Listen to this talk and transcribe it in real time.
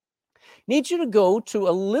Need you to go to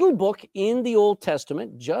a little book in the Old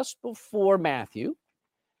Testament just before Matthew.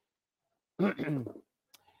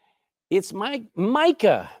 It's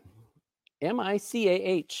Micah,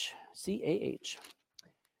 M-I-C-A-H.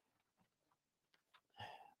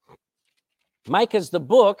 Micah is the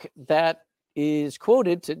book that is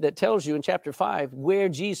quoted that tells you in chapter 5 where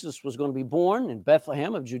Jesus was going to be born, in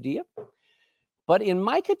Bethlehem of Judea. But in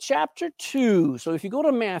Micah chapter 2, so if you go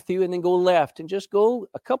to Matthew and then go left and just go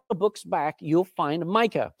a couple of books back, you'll find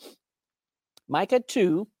Micah. Micah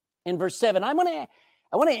 2 and verse 7. I want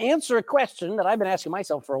to answer a question that I've been asking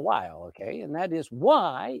myself for a while, okay? And that is,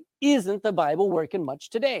 why isn't the Bible working much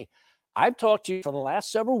today? I've talked to you for the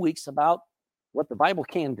last several weeks about what the Bible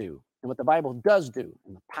can do and what the Bible does do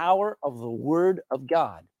and the power of the Word of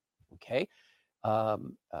God, okay?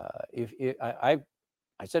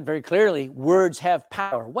 I said very clearly, words have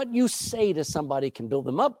power. What you say to somebody can build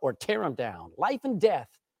them up or tear them down. Life and death,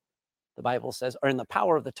 the Bible says, are in the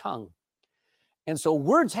power of the tongue. And so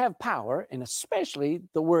words have power, and especially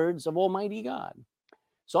the words of Almighty God.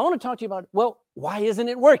 So I want to talk to you about, well, why isn't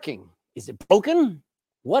it working? Is it broken?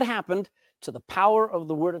 What happened to the power of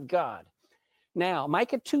the Word of God? Now,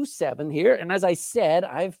 Micah 2:7 here, and as I said,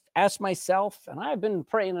 I've asked myself, and I've been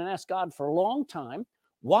praying and asked God for a long time,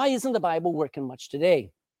 why isn't the Bible working much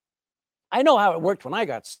today? I know how it worked when I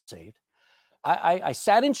got saved. I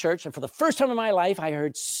sat in church, and for the first time in my life, I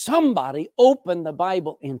heard somebody open the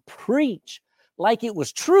Bible and preach like it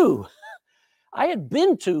was true. I had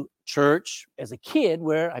been to church as a kid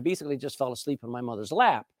where I basically just fell asleep in my mother's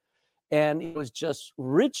lap. And it was just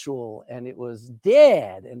ritual, and it was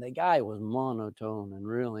dead, and the guy was monotone and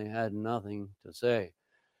really had nothing to say.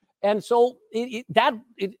 And so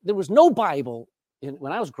there was no Bible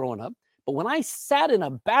when I was growing up. But when I sat in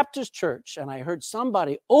a Baptist church and I heard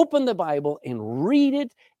somebody open the Bible and read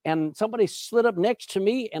it, and somebody slid up next to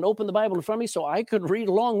me and opened the Bible in front of me so I could read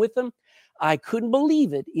along with them, I couldn't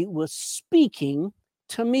believe it. It was speaking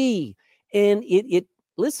to me. And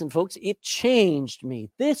listen, folks, it changed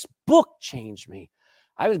me. This book changed me.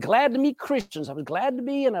 I was glad to meet Christians. I was glad to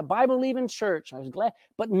be in a Bible-believing church. I was glad.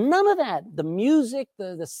 But none of that, the music,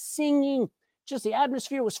 the singing, just the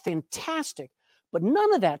atmosphere was fantastic. But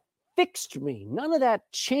none of that fixed me. None of that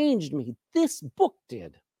changed me. This book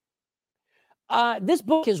did. This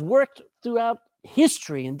book has worked throughout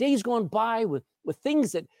history and days gone by with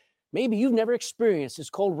things that maybe you've never experienced. It's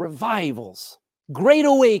called revivals, great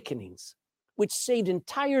awakenings, which saved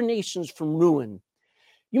entire nations from ruin.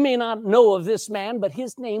 You may not know of this man, but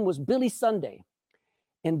his name was Billy Sunday.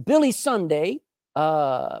 And Billy Sunday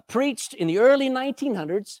preached in the early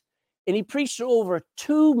 1900s, and he preached to over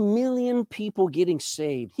 2 million people getting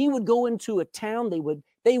saved. He would go into a town, the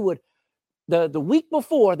week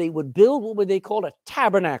before, they would build what they called a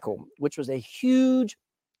tabernacle, which was a huge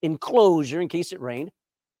enclosure in case it rained,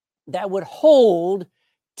 that would hold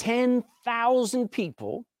 10,000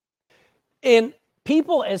 people. And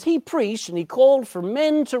people, as he preached, and he called for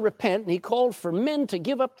men to repent, and he called for men to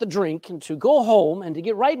give up the drink and to go home and to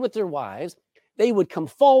get right with their wives, they would come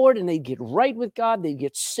forward and they'd get right with God. They'd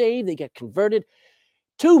get saved. They get converted.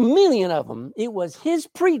 2 million of them. It was his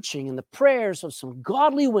preaching and the prayers of some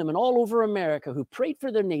godly women all over America who prayed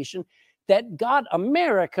for their nation that got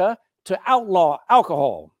America to outlaw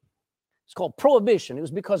alcohol. It's called prohibition. It was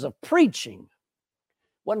because of preaching.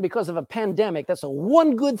 It wasn't because of a pandemic. That's the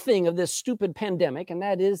one good thing of this stupid pandemic, and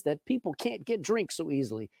that is that people can't get drink so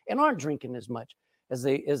easily and aren't drinking as much as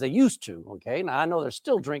they used to. Okay, now I know there's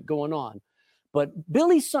still drink going on, but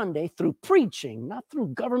Billy Sunday, through preaching, not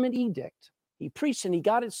through government edict, he preached and he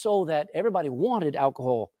got it so that everybody wanted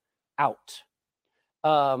alcohol out.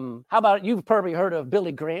 How about, you've probably heard of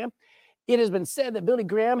Billy Graham. It has been said that Billy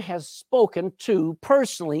Graham has spoken to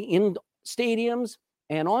personally in stadiums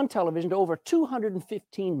and on television to over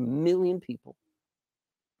 215 million people.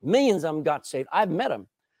 Millions of them got saved. I've met them.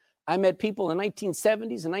 I met people in the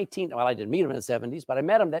 1970s and I didn't meet them in the 70s, but I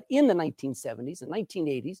met them that in the 1970s and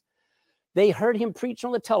 1980s, they heard him preach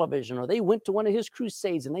on the television, or they went to one of his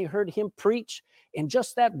crusades and they heard him preach, and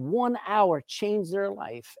just that 1 hour changed their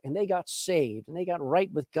life, and they got saved and they got right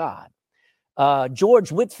with God.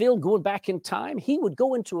 George Whitefield, going back in time, he would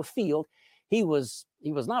go into a field. He was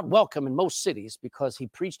not welcome in most cities because he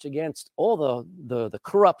preached against all the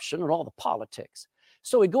corruption and all the politics.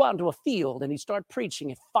 So he'd go out into a field and he'd start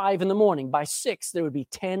preaching at 5 a.m. By 6, there would be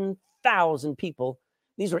 10,000 people.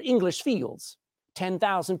 These were English fields.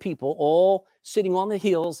 10,000 people all sitting on the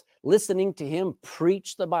hills listening to him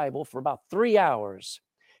preach the Bible for about 3 hours.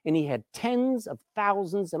 And he had tens of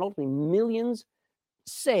thousands and ultimately millions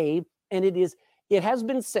saved. And it has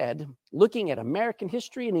been said, looking at American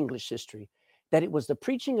history and English history, that it was the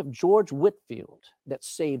preaching of George Whitefield that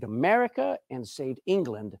saved America and saved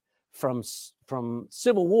England from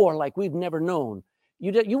civil war like we've never known.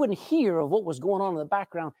 You wouldn't hear of what was going on in the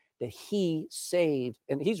background that he saved.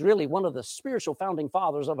 And he's really one of the spiritual founding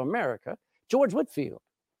fathers of America, George Whitefield.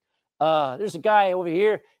 There's a guy over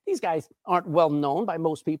here. These guys aren't well known by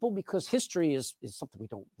most people because history is something we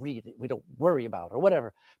don't read, we don't worry about or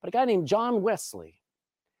whatever. But a guy named John Wesley.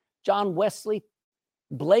 John Wesley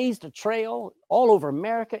blazed a trail all over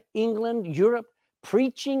America, England, Europe,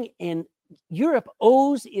 preaching, and Europe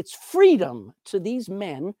owes its freedom to these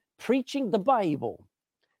men preaching the Bible.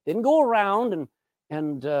 They didn't go around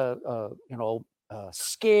and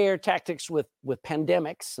scare tactics with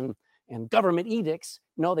pandemics and government edicts.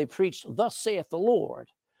 No, they preached, "Thus saith the Lord."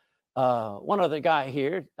 One other guy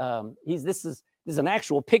here, this is an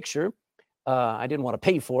actual picture. I didn't want to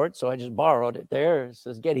pay for it, so I just borrowed it there. It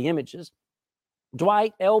says Getty Images.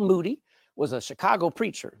 Dwight L. Moody was a Chicago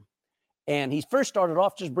preacher, and he first started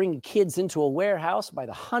off just bringing kids into a warehouse by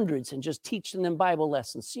the hundreds and just teaching them Bible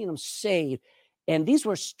lessons, seeing them saved. And these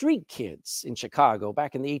were street kids in Chicago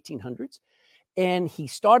back in the 1800s. And he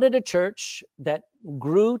started a church that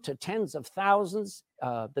grew to tens of thousands.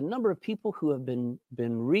 The number of people who have been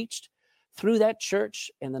reached through that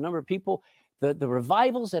church, and the number of people, the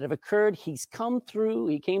revivals that have occurred, he came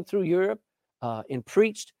through Europe and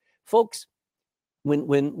preached. Folks,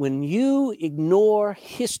 when you ignore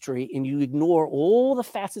history and you ignore all the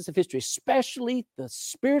facets of history, especially the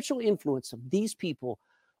spiritual influence of these people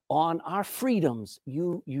on our freedoms,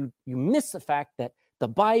 you miss the fact that the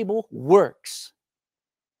Bible works.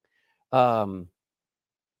 Every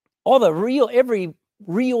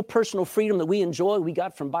real personal freedom that we enjoy, we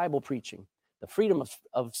got from Bible preaching. The freedom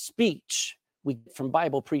of speech, we get from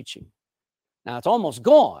Bible preaching. Now, it's almost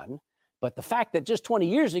gone, but the fact that just 20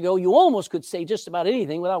 years ago, you almost could say just about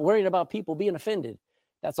anything without worrying about people being offended,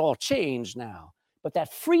 that's all changed now. But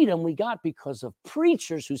that freedom we got because of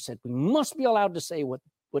preachers who said we must be allowed to say what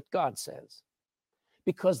God says,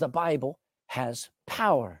 because the Bible has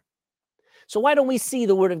power. So why don't we see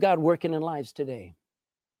the Word of God working in lives today?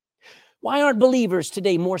 Why aren't believers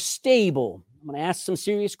today more stable? I'm going to ask some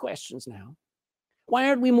serious questions now. Why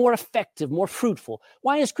aren't we more effective, more fruitful?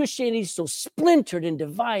 Why is Christianity so splintered and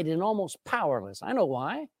divided and almost powerless? I know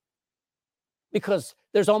why. Because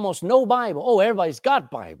there's almost no Bible. Oh, everybody's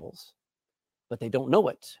got Bibles, but they don't know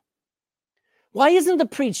it. Why isn't the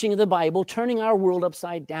preaching of the Bible turning our world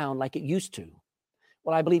upside down like it used to?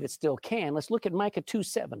 Well, I believe it still can. Let's look at Micah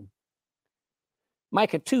 2:7.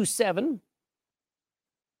 Micah 2:7.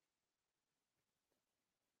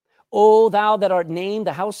 O thou that art named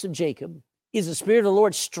the house of Jacob, is the Spirit of the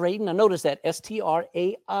Lord straightened? Now notice that Strait.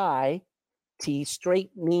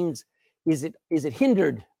 Straight means, is it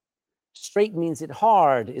hindered? Straight means it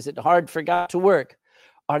hard. Is it hard for God to work?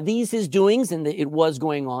 Are these his doings? And it was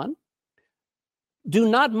going on. Do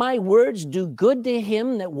not my words do good to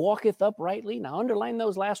him that walketh uprightly? Now underline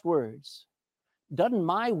those last words. Doesn't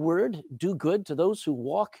my word do good to those who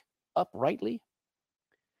walk uprightly?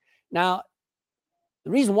 Now,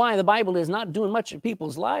 the reason why the Bible is not doing much in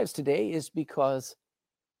people's lives today is because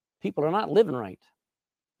people are not living right.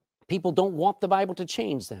 People don't want the Bible to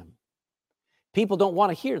change them. People don't want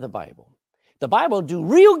to hear the Bible. The Bible will do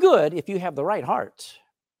real good if you have the right heart.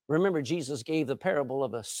 Remember, Jesus gave the parable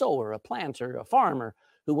of a sower, a planter, a farmer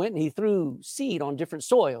who went and he threw seed on different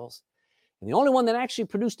soils. And the only one that actually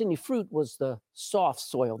produced any fruit was the soft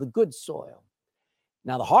soil, the good soil.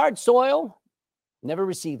 Now, the hard soil never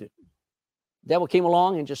received it. The devil came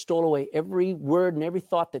along and just stole away every word and every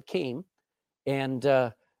thought that came. And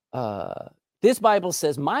this Bible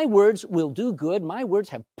says, my words will do good. My words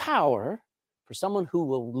have power for someone who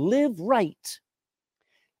will live right.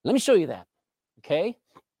 Let me show you that, okay?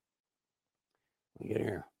 Let me get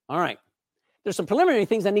here. All right. There's some preliminary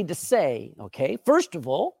things I need to say, okay? First of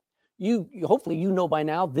all, you hopefully you know by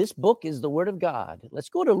now, this book is the Word of God. Let's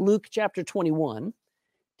go to Luke chapter 21.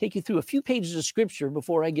 Take you through a few pages of scripture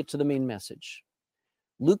before I get to the main message.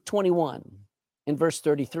 Luke 21 in verse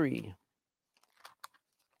 33.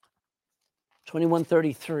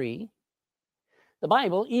 21:33. The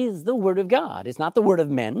Bible is the Word of God. It's not the word of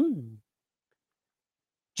men.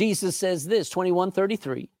 Jesus says this,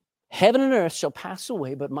 21:33. Heaven and earth shall pass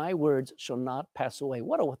away, but my words shall not pass away.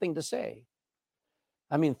 What a thing to say.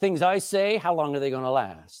 I mean, things I say, how long are they going to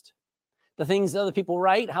last? The things other people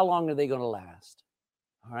write, how long are they going to last?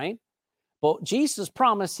 All right. But Jesus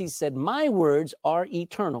promised, he said, my words are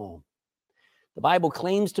eternal. The Bible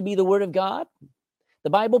claims to be the Word of God. The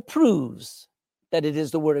Bible proves that it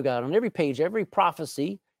is the Word of God. On every page, every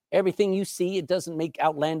prophecy Everything you see, it doesn't make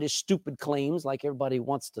outlandish, stupid claims like everybody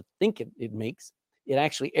wants to think it makes. It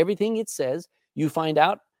actually, everything it says, you find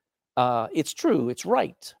out it's true, it's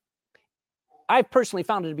right. I personally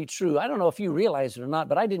found it to be true. I don't know if you realize it or not,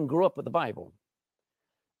 but I didn't grow up with the Bible.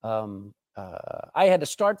 I had to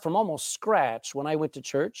start from almost scratch when I went to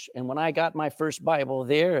church. And when I got my first Bible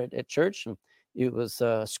there at church, and it was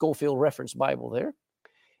a Schofield Reference Bible there.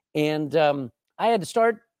 And I had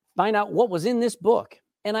to find out what was in this book.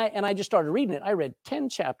 And I just started reading it. I read 10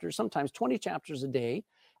 chapters, sometimes 20 chapters a day.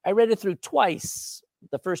 I read it through twice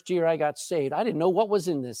the first year I got saved. I didn't know what was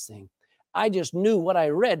in this thing. I just knew what I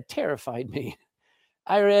read terrified me.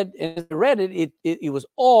 I read it. It was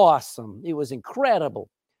awesome. It was incredible.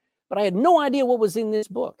 But I had no idea what was in this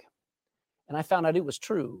book. And I found out it was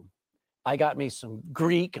true. I got me some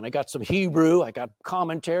Greek and I got some Hebrew. I got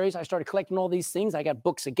commentaries. I started collecting all these things. I got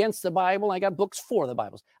books against the Bible. I got books for the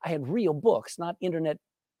Bibles. I had real books, not internet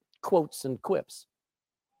quotes and quips.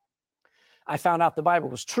 I found out the Bible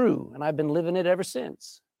was true, and I've been living it ever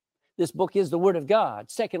since. This book is the Word of God.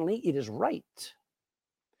 Secondly, it is right.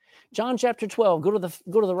 John chapter 12. Go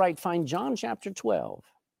to the right. Find John chapter 12.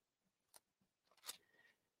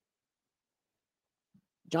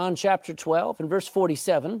 John chapter 12 and verse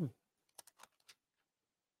 47.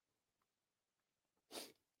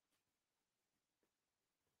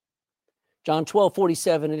 John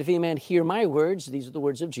 12:47. And if any man hear my words, these are the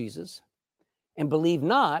words of Jesus, and believe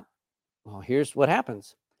not, well, here's what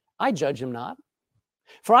happens. I judge him not.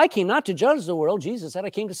 For I came not to judge the world. Jesus said I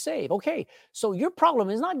came to save. Okay, so your problem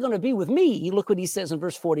is not going to be with me. Look what he says in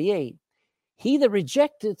verse 48. He that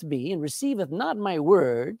rejecteth me and receiveth not my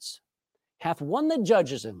words hath one that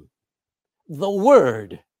judges him. The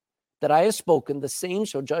word that I have spoken, the same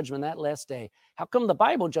shall judge him in that last day. How come the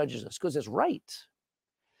Bible judges us? Because it's right.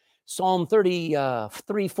 Psalm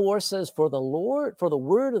 33:4 says, for the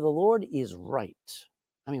word of the Lord is right.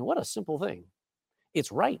 I mean, what a simple thing.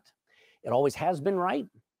 It's right. It always has been right.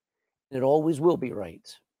 And it always will be right.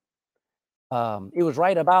 It was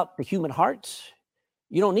right about the human heart.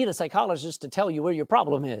 You don't need a psychologist to tell you where your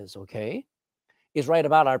problem is, okay? It's right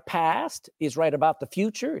about our past. It's right about the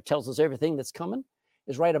future. It tells us everything that's coming.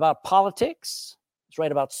 It's right about politics. It's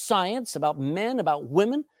right about science, about men, about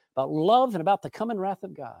women, about love, and about the coming wrath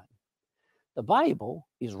of God. The Bible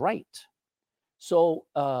is right. So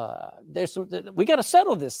we got to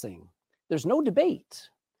settle this thing. There's no debate.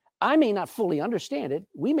 I may not fully understand it.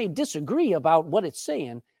 We may disagree about what it's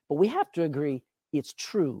saying, but we have to agree it's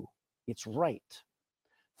true. It's right.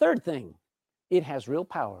 Third thing, it has real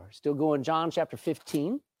power. Still going, John chapter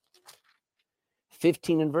 15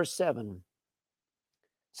 and verse 7.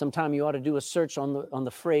 Sometime you ought to do a search on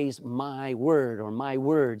the phrase my word or my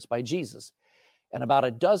words by Jesus. And about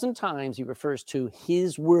a dozen times he refers to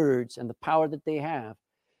his words and the power that they have.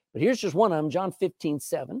 But here's just one of them, John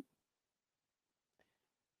 15:7.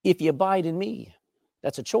 If you abide in me,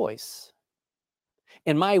 that's a choice.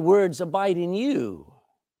 And my words abide in you.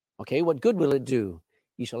 Okay, what good will it do?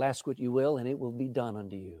 You shall ask what you will, and it will be done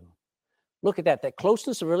unto you. Look at that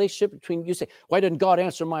closeness of relationship between you. Say, why didn't God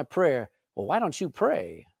answer my prayer? Well, why don't you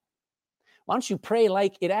pray? Why don't you pray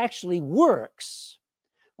like it actually works?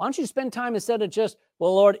 Why don't you spend time instead of just,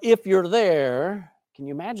 well, Lord, if you're there, can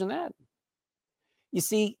you imagine that? You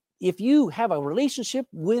see, if you have a relationship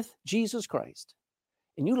with Jesus Christ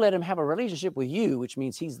and you let him have a relationship with you, which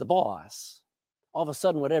means he's the boss, all of a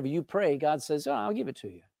sudden, whatever you pray, God says, oh, I'll give it to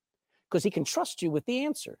you because he can trust you with the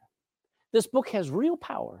answer. This book has real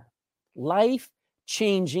power,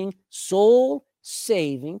 life-changing,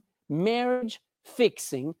 soul-saving,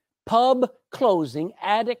 marriage-fixing, pub-closing,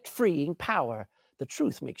 addict-freeing power. The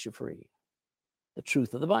truth makes you free. The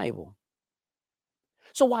truth of the Bible.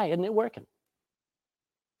 So why isn't it working?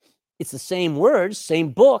 It's the same words,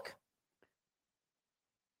 same book,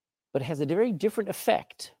 but it has a very different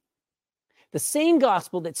effect. The same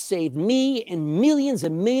gospel that saved me and millions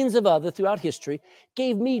of others throughout history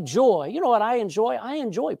gave me joy. You know what I enjoy? I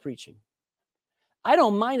enjoy preaching. I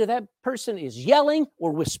don't mind if that person is yelling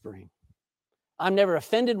or whispering. I'm never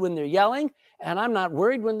offended when they're yelling, and I'm not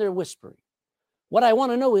worried when they're whispering. What I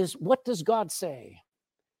want to know is, what does God say?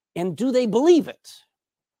 And do they believe it?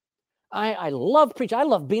 I love preaching. I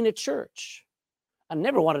love being at church. I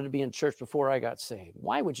never wanted to be in church before I got saved.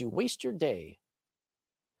 Why would you waste your day?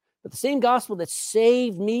 But the same gospel that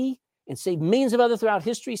saved me and saved millions of others throughout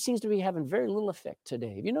history seems to be having very little effect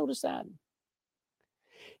today. Have you noticed that?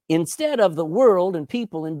 Instead of the world and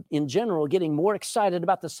people in general getting more excited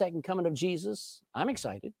about the second coming of Jesus, I'm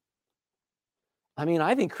excited. I mean,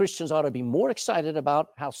 I think Christians ought to be more excited about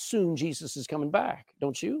how soon Jesus is coming back,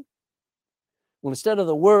 don't you? Well, instead of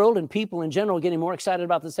the world and people in general getting more excited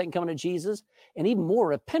about the second coming of Jesus and even more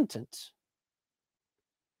repentant,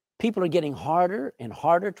 people are getting harder and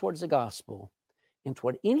harder towards the gospel and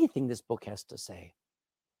toward anything this book has to say.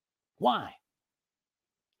 Why?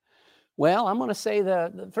 Well, I'm going to say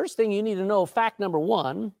the first thing you need to know, fact number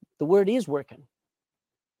one, the word is working.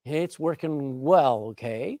 It's working well,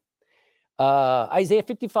 okay? Isaiah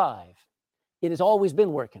 55. It has always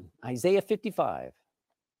been working. Isaiah 55.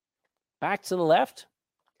 Back to the left.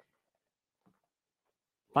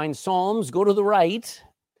 Find Psalms, go to the right,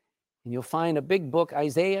 and you'll find a big book,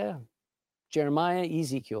 Isaiah, Jeremiah,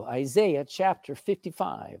 Ezekiel. Isaiah chapter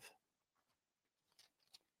 55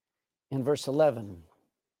 and verse 11.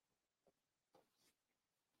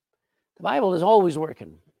 The Bible is always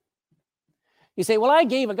working. You say, well, I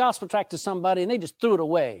gave a gospel tract to somebody and they just threw it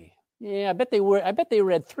away. Yeah, I bet they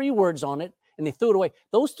read 3 words on it and they threw it away.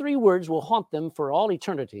 Those 3 words will haunt them for all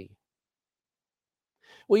eternity.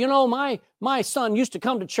 Well, you know, my son used to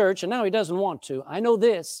come to church and now he doesn't want to. I know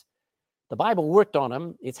this. The Bible worked on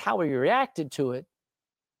him. It's how he reacted to it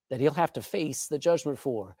that he'll have to face the judgment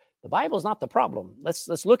for. The Bible's not the problem.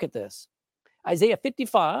 Let's look at this. Isaiah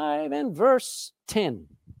 55 and verse 10.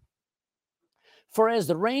 For as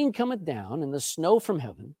the rain cometh down and the snow from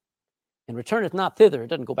heaven, and returneth not thither, it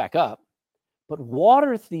doesn't go back up, but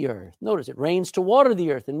watereth the earth. Notice it rains to water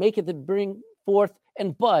the earth and maketh it bring forth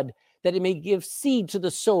and bud, that it may give seed to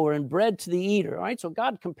the sower and bread to the eater. All right, so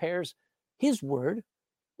God compares his word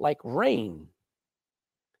like rain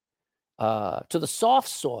to the soft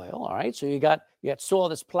soil. All right, so you got soil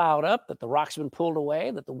that's plowed up, that the rocks have been pulled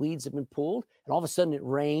away, that the weeds have been pulled, and all of a sudden it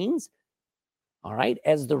rains. All right,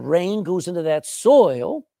 as the rain goes into that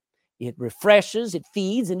soil, it refreshes, it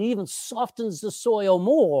feeds, and even softens the soil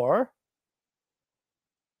more.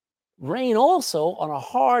 Rain also on a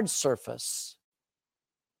hard surface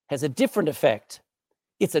has a different effect.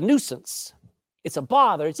 It's a nuisance. It's a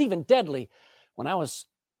bother. It's even deadly. When I was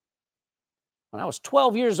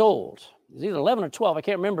 12 years old, it was either 11 or 12, I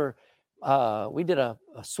can't remember. We did a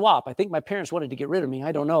swap. I think my parents wanted to get rid of me.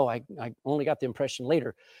 I don't know. I only got the impression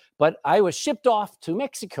later. But I was shipped off to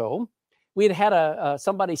Mexico. We had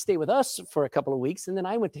somebody stay with us for a couple of weeks, and then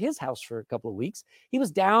I went to his house for a couple of weeks. He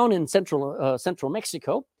was down in central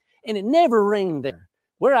Mexico, and it never rained there.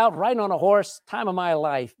 We're out riding on a horse, time of my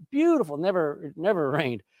life. Beautiful, it never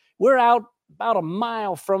rained. We're out about a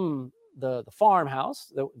mile from the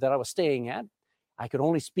farmhouse that I was staying at. I could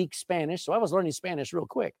only speak Spanish, so I was learning Spanish real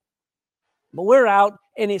quick. But we're out,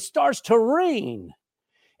 and it starts to rain.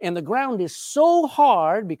 And the ground is so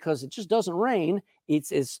hard because it just doesn't rain.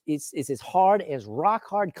 It's as hard as rock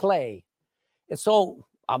hard clay. And so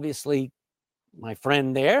obviously my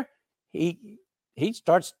friend there, he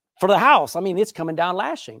starts for the house. I mean, it's coming down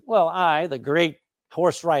lashing. Well, I, the great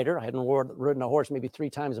horse rider, I hadn't ridden a horse maybe 3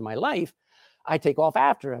 times in my life. I take off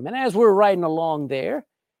after him. And as we're riding along there,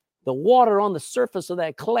 the water on the surface of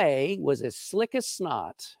that clay was as slick as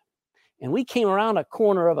snot. And we came around a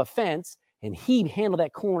corner of a fence, and he handled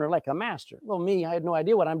that corner like a master. Well, me, I had no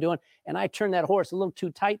idea what I'm doing. And I turned that horse a little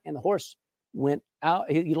too tight, and the horse went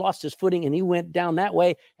out. He lost his footing, and he went down that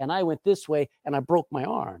way, and I went this way, and I broke my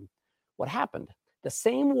arm. What happened? The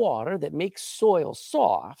same water that makes soil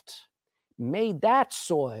soft made that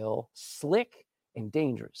soil slick and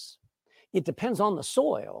dangerous. It depends on the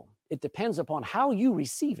soil. It depends upon how you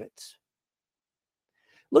receive it.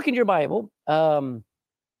 Look in your Bible.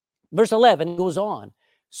 Verse 11 goes on.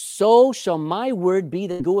 So shall my word be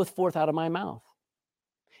that goeth forth out of my mouth.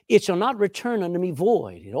 It shall not return unto me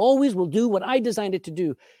void. It always will do what I designed it to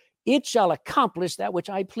do. It shall accomplish that which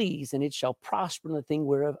I please, and it shall prosper in the thing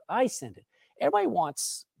whereof I send it. Everybody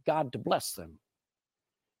wants God to bless them.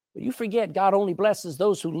 But you forget God only blesses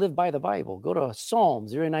those who live by the Bible. Go to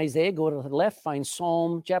Psalms. You're in Isaiah. Go to the left. Find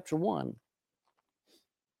Psalm chapter 1.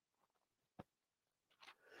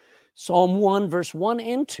 Psalm 1, verse 1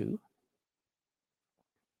 and 2.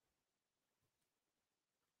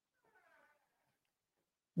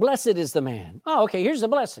 Blessed is the man. Oh, okay, here's the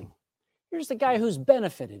blessing. Here's the guy who's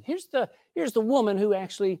benefited. Here's the woman who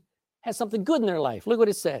actually has something good in their life. Look what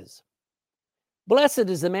it says. Blessed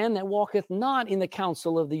is the man that walketh not in the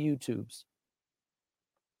counsel of the YouTubes,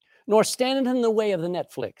 nor standeth in the way of the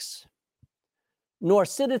Netflix, nor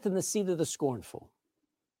sitteth in the seat of the scornful.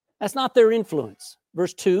 That's not their influence.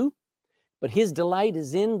 Verse 2, but his delight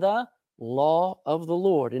is in the law of the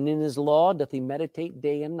Lord, and in his law doth he meditate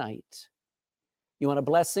day and night. You want a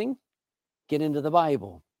blessing? Get into the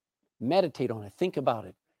Bible. Meditate on it. Think about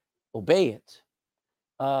it. Obey it.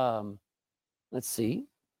 Let's see.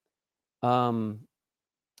 The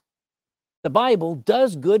Bible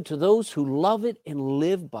does good to those who love it and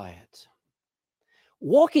live by it.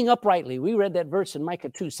 Walking uprightly. We read that verse in Micah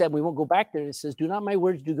 2:7. We won't go back there. It says, do not my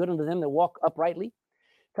words do good unto them that walk uprightly?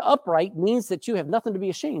 To upright means that you have nothing to be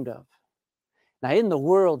ashamed of. Now, isn't the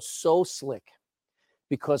world so slick?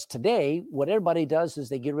 Because today, what everybody does is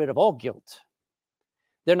they get rid of all guilt.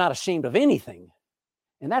 They're not ashamed of anything.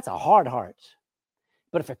 And that's a hard heart.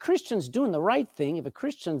 But if a Christian's doing the right thing, if a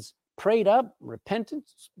Christian's prayed up,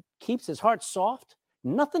 repentant, keeps his heart soft,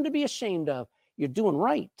 nothing to be ashamed of, you're doing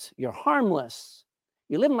right. You're harmless.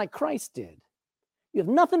 You're living like Christ did. You have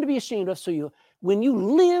nothing to be ashamed of. So when you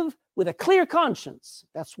live with a clear conscience,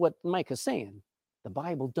 that's what Micah's saying. The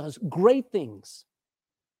Bible does great things.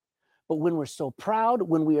 But when we're so proud,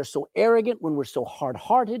 when we are so arrogant, when we're so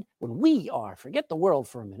hard-hearted, when we are, forget the world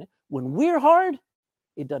for a minute, when we're hard,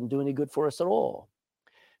 it doesn't do any good for us at all.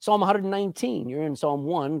 Psalm 119, you're in Psalm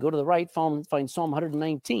 1, go to the right, find Psalm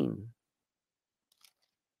 119.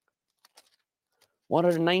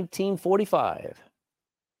 119:45.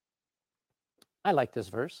 I like this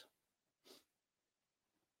verse.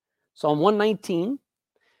 Psalm 119,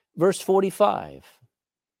 verse 45.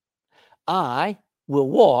 I will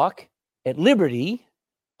walk at liberty.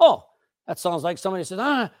 Oh, that sounds like somebody says,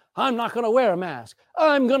 I'm not going to wear a mask.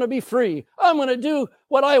 I'm going to be free. I'm going to do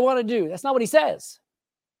what I want to do. That's not what he says.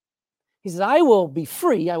 He says, I will be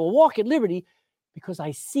free. I will walk at liberty because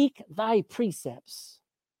I seek thy precepts,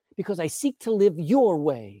 because I seek to live your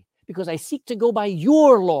way, because I seek to go by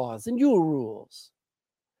your laws and your rules.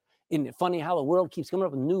 Isn't it funny how the world keeps coming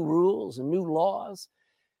up with new rules and new laws,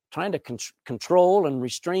 trying to control and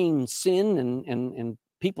restrain sin and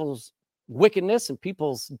people's wickedness and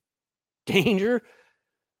people's danger,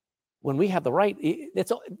 when we have the right?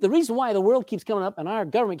 That's the reason why the world keeps coming up and our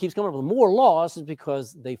government keeps coming up with more laws, is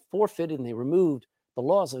because they forfeited and they removed the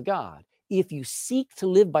laws of God. If you seek to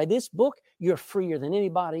live by this book, you're freer than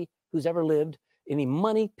anybody who's ever lived. Any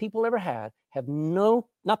money people ever had have not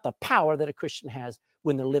the power that a Christian has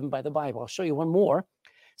when they're living by the Bible. I'll show you one more.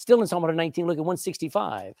 Still in Psalm 119, look at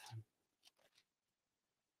 165.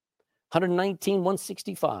 119,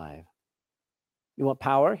 165. You want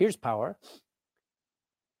power? Here's power.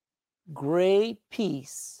 Great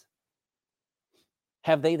peace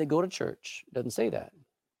have they that go to church. It doesn't say that.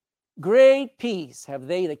 Great peace have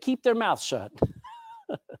they that keep their mouth shut.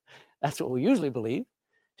 That's what we usually believe.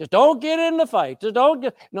 Just don't get in the fight. Just don't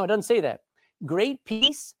get. No, it doesn't say that. Great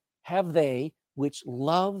peace have they which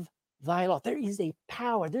love thy law. There is a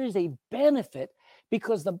power. There is a benefit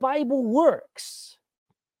because the Bible works.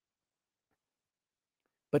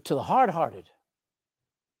 But to the hard-hearted,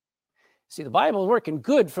 see, the Bible is working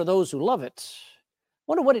good for those who love it.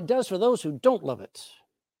 Wonder what it does for those who don't love it.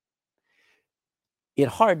 It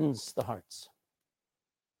hardens the hearts.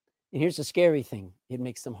 And here's the scary thing. It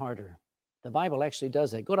makes them harder. The Bible actually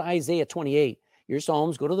does that. Go to Isaiah 28. Your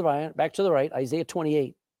Psalms, go to the right, back to the right, Isaiah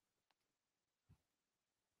 28.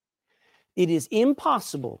 It is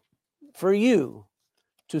impossible for you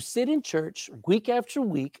to sit in church week after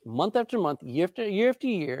week, month after month, year after year after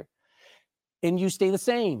year, and you stay the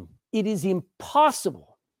same. It is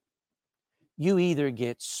impossible. You either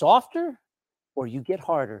get softer or you get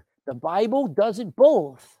harder. The Bible does it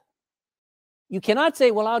both. You cannot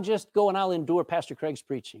say, well, I'll just go and I'll endure Pastor Craig's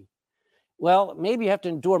preaching. Well, maybe you have to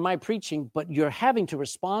endure my preaching, but you're having to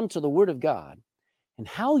respond to the Word of God. And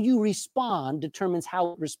how you respond determines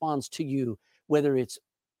how it responds to you, whether it's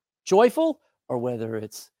joyful or whether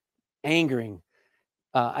it's angering.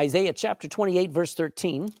 Isaiah chapter 28, verse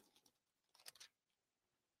 13.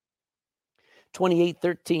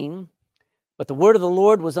 28:13. But the word of the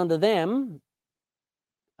Lord was unto them,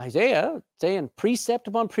 Isaiah saying precept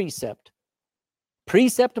upon precept,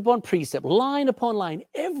 precept upon precept, line upon line.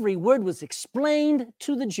 Every word was explained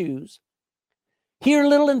to the Jews. Here a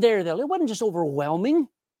little and there a little. It wasn't just overwhelming.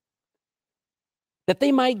 That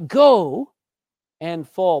they might go and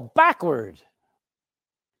fall backward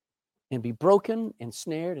and be broken and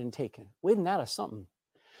snared and taken. Isn't that something?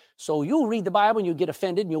 So you'll read the Bible and you'll get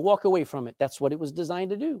offended and you'll walk away from it. That's what it was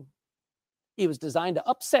designed to do. It was designed to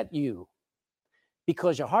upset you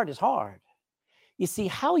because your heart is hard. You see,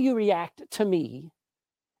 how you react to me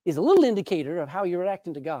is a little indicator of how you're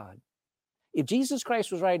reacting to God. If Jesus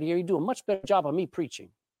Christ was right here, he'd do a much better job of me preaching.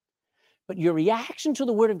 But your reaction to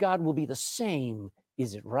the Word of God will be the same.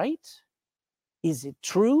 Is it right? Is it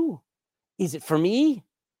true? Is it for me?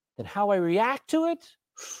 Then how I react to it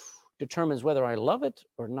determines whether I love it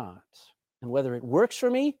or not, and whether it works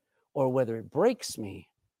for me or whether it breaks me.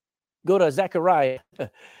 Go to Zechariah.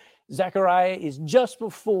 Zechariah is just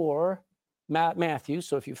before Matthew.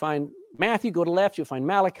 So if you find Matthew, go to left, you'll find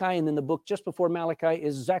Malachi, and then the book just before Malachi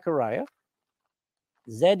is Zechariah.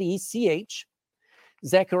 Zech.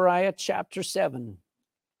 Zechariah chapter 7.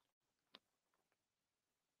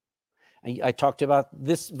 I talked about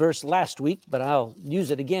this verse last week, but I'll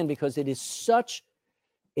use it again because it is such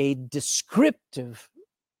a descriptive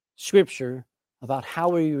scripture about how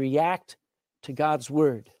we react to God's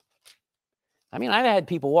word. I mean, I've had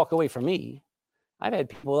people walk away from me. I've had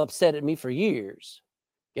people upset at me for years,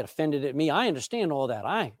 get offended at me. I understand all that.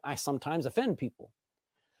 I sometimes offend people.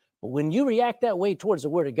 But when you react that way towards the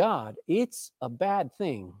word of God, it's a bad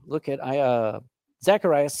thing. Look at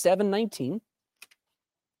Zechariah 7:19.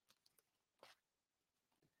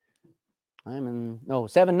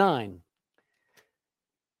 7:9.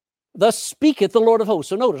 Thus speaketh the Lord of hosts.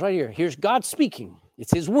 So notice right here, here's God speaking.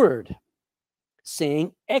 It's his word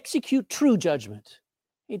saying, execute true judgment.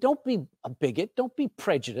 Hey, don't be a bigot. Don't be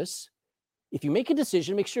prejudiced. If you make a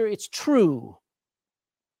decision, make sure it's true.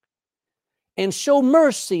 And show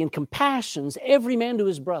mercy and compassions every man to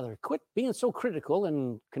his brother. Quit being so critical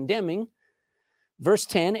and condemning. Verse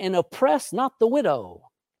 10, and oppress not the widow.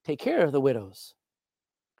 Take care of the widows.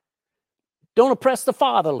 Don't oppress the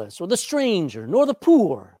fatherless or the stranger, nor the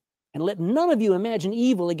poor. And let none of you imagine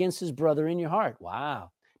evil against his brother in your heart.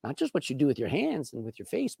 Wow. Not just what you do with your hands and with your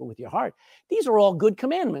face, but with your heart. These are all good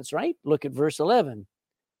commandments, right? Look at verse 11.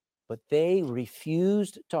 But they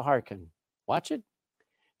refused to hearken. Watch it.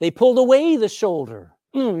 They pulled away the shoulder.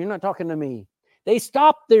 You're not talking to me. They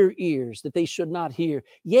stopped their ears that they should not hear.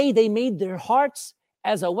 Yea, they made their hearts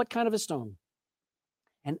as a what kind of a stone?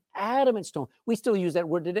 An adamant stone. We still use that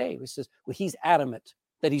word today. We says, well, he's adamant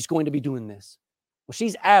that he's going to be doing this. Well,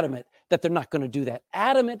 she's adamant that they're not going to do that.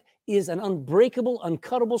 Adamant is an unbreakable,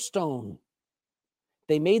 uncuttable stone.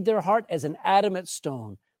 They made their heart as an adamant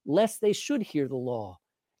stone, lest they should hear the law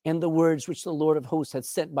and the words which the Lord of hosts had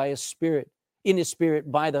sent by his spirit, in his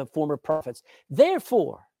spirit by the former prophets.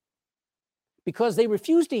 Therefore, because they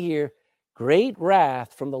refused to hear, great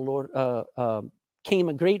wrath from the Lord came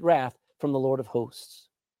a great wrath from the Lord of hosts.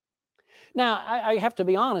 Now, I have to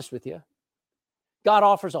be honest with you. God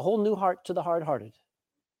offers a whole new heart to the hard-hearted.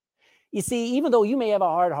 You see, even though you may have a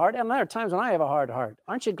hard heart, and there are times when I have a hard heart,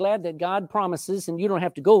 aren't you glad that God promises, and you don't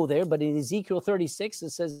have to go there, but in Ezekiel 36,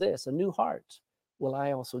 it says this, a new heart will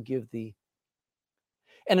I also give thee.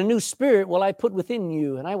 And a new spirit will I put within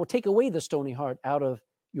you, and I will take away the stony heart out of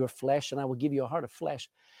your flesh, and I will give you a heart of flesh.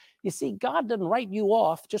 You see, God doesn't write you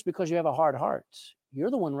off just because you have a hard heart.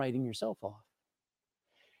 You're the one writing yourself off.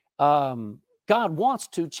 God wants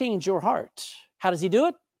to change your heart. How does he do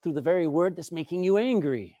it? Through the very word that's making you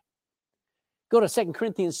angry. Go to 2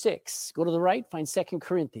 Corinthians 6. Go to the right, find 2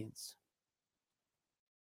 Corinthians.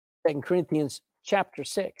 2 Corinthians chapter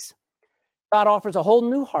 6. God offers a whole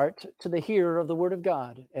new heart to the hearer of the word of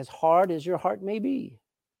God, as hard as your heart may be.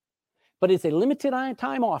 But it's a limited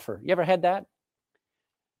time offer. You ever had that?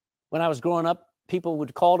 When I was growing up, people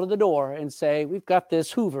would call to the door and say, we've got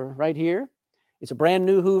this Hoover right here. It's a brand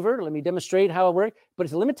new Hoover. Let me demonstrate how it works. But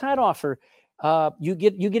it's a limited time offer. You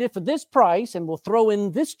get it for this price, and we'll throw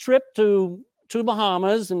in this trip to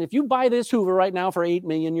Bahamas. And if you buy this Hoover right now for 8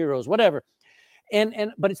 million euros, whatever.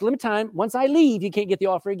 But it's limited time. Once I leave, you can't get the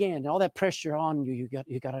offer again. And all that pressure on you, you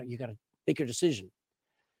got to make your decision.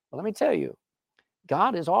 Well, let me tell you,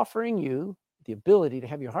 God is offering you the ability to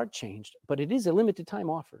have your heart changed, but it is a limited time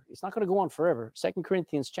offer. It's not going to go on forever. 2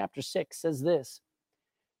 Corinthians chapter 6 says this.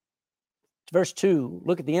 Verse 2,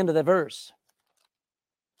 look at the end of the verse.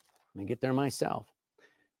 Let me get there myself.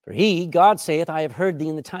 For he, God saith, I have heard thee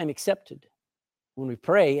in the time accepted. When we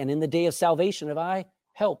pray, and in the day of salvation have I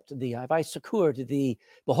helped thee, have I succored thee.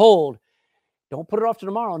 Behold, don't put it off to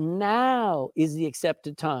tomorrow. Now is the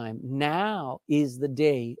accepted time. Now is the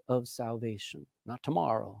day of salvation, not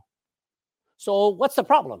tomorrow. So what's the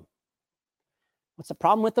problem? What's the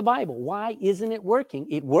problem with the Bible? Why isn't it working?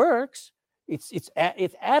 It works. It's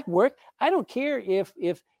at work. I don't care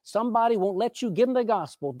if somebody won't let you give them the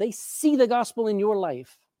gospel. They see the gospel in your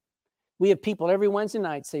life. We have people every Wednesday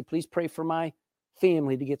night say, please pray for my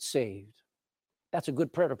family to get saved. That's a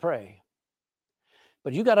good prayer to pray.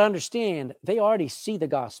 But you got to understand, they already see the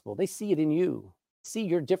gospel. They see it in you. See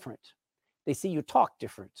you're different. They see you talk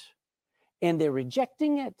different. And they're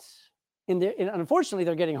rejecting it. And unfortunately,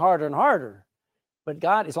 they're getting harder and harder. But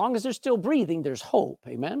God, as long as they're still breathing, there's hope.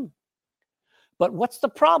 Amen. But what's the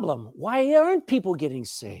problem? Why aren't people getting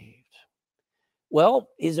saved? Well,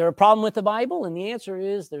 is there a problem with the Bible? And the answer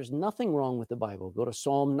is there's nothing wrong with the Bible. Go to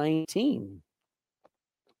Psalm 19.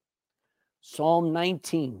 Psalm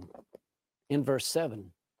 19 in verse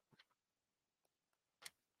 7.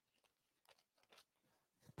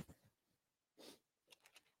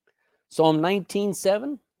 Psalm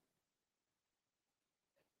 19:7.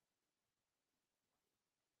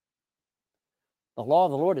 The law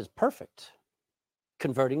of the Lord is perfect,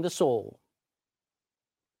 converting the soul.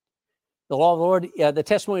 The law of the Lord, the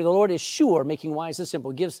testimony of the Lord is sure, making wise the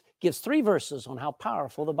simple. Gives 3 verses on how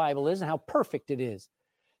powerful the Bible is and how perfect it is.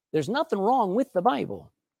 There's nothing wrong with the Bible.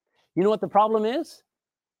 You know what the problem is?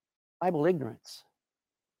 Bible ignorance.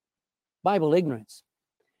 Bible ignorance.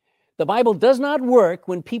 The Bible does not work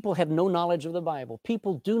when people have no knowledge of the Bible.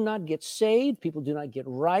 People do not get saved. People do not get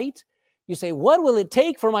right. You say, what will it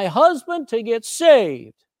take for my husband to get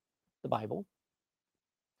saved? The Bible.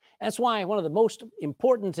 That's why one of the most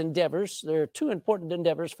important endeavors, there are 2 important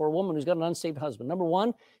endeavors for a woman who's got an unsaved husband. Number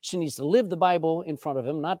 1, she needs to live the Bible in front of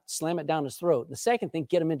him, not slam it down his throat. The second thing,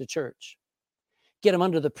 get him into church. Get him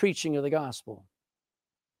under the preaching of the gospel.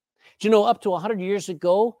 Do you know, up to 100 years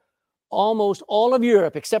ago, almost all of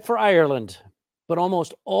Europe, except for Ireland, but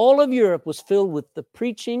almost all of Europe was filled with the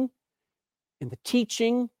preaching and the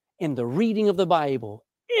teaching and the reading of the Bible.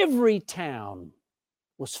 Every town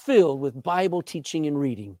was filled with Bible teaching and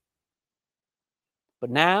reading. But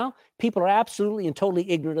now, people are absolutely and totally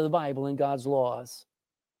ignorant of the Bible and God's laws.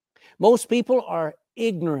 Most people are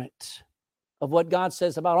ignorant of what God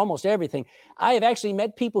says about almost everything. I have actually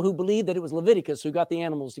met people who believe that it was Leviticus who got the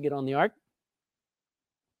animals to get on the ark.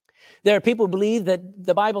 There are people who believe that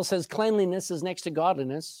the Bible says cleanliness is next to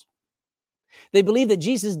godliness. They believe that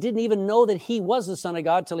Jesus didn't even know that he was the Son of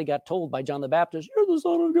God till he got told by John the Baptist, you're the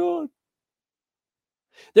Son of God.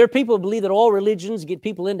 There are people who believe that all religions get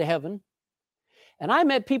people into heaven. And I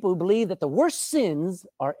met people who believe that the worst sins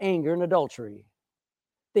are anger and adultery.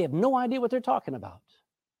 They have no idea what they're talking about.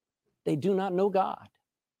 They do not know God.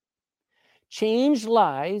 Changed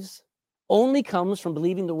lives only comes from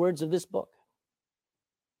believing the words of this book.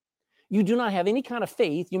 You do not have any kind of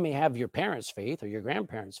faith. You may have your parents' faith or your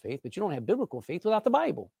grandparents' faith, but you don't have biblical faith without the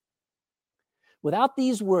Bible. Without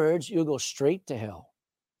these words, you'll go straight to hell.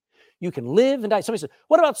 You can live and die. Somebody says,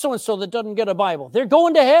 what about so-and-so that doesn't get a Bible? They're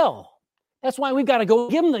going to hell. That's why we've got to go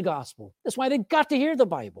give them the gospel. That's why they've got to hear the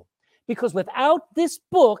Bible. Because without this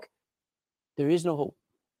book, there is no hope.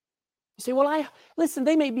 You say, well, listen,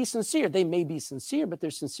 they may be sincere. They may be sincere, but they're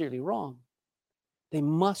sincerely wrong. They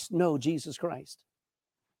must know Jesus Christ.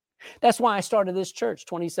 That's why I started this church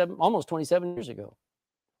almost 27 years ago.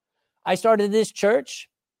 I started this church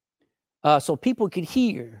so people could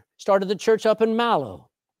hear. Started the church up in Mallow.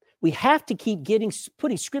 We have to keep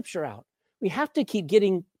putting scripture out. We have to keep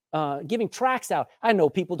giving tracts out. I know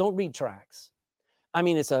people don't read tracts. I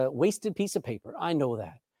mean, it's a wasted piece of paper. I know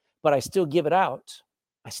that. But I still give it out.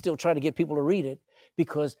 I still try to get people to read it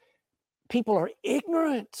because people are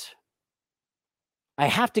ignorant. I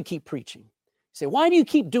have to keep preaching. You say, why do you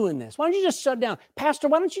keep doing this? Why don't you just shut down? Pastor,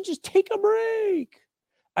 why don't you just take a break?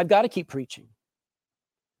 I've got to keep preaching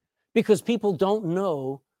because people don't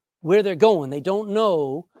know where they're going. They don't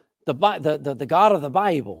know the God of the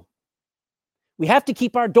Bible. We have to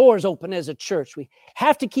keep our doors open as a church. We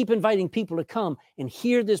have to keep inviting people to come and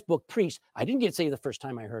hear this book preached. I didn't get saved the first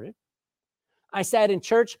time I heard it. I sat in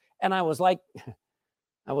church and I was like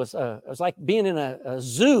being in a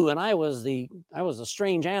zoo, and I was a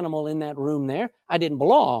strange animal in that room there. I didn't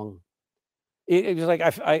belong. It was like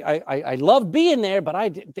I loved being there, but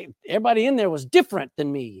everybody in there was different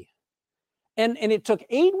than me. And it took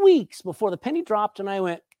 8 weeks before the penny dropped, and I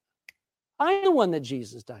went, I'm the one that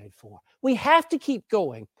Jesus died for. We have to keep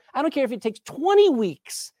going. I don't care if it takes 20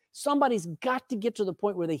 weeks. Somebody's got to get to the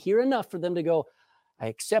point where they hear enough for them to go, I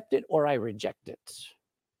accept it or I reject it.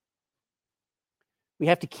 We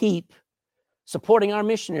have to keep supporting our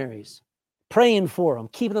missionaries, praying for them,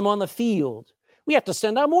 keeping them on the field. We have to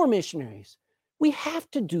send out more missionaries. We have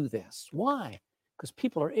to do this. Why? Because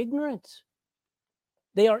people are ignorant.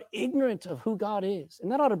 They are ignorant of who God is.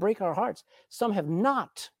 And that ought to break our hearts. Some have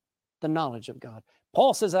not the knowledge of God.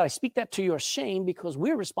 Paul says that I speak that to your shame because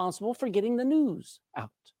we're responsible for getting the news out.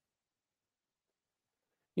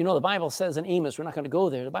 You know, the Bible says in Amos, we're not going to go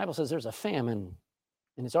there. The Bible says there's a famine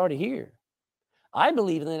and it's already here. I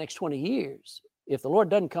believe in the next 20 years, if the Lord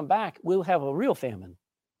doesn't come back, we'll have a real famine.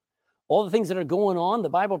 All the things that are going on, the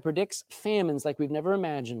Bible predicts famines like we've never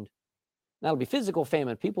imagined. That'll be physical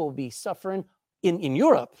famine. People will be suffering in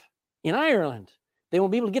Europe, in Ireland. They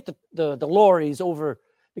won't be able to get the lorries over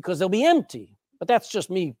because they'll be empty. But that's just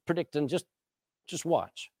me predicting, just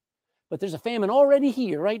watch. But there's a famine already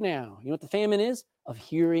here right now. You know what the famine is? Of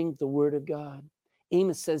hearing the word of God.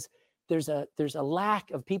 Amos says there's a lack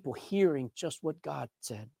of people hearing just what God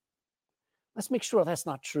said. Let's make sure that's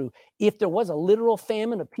not true. If there was a literal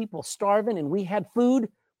famine of people starving and we had food,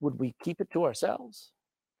 would we keep it to ourselves?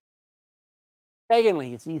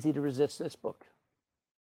 Secondly, it's easy to resist this book.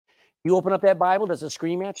 You open up that Bible, does it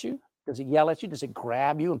scream at you? Does it yell at you? Does it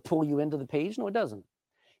grab you and pull you into the page? No, it doesn't.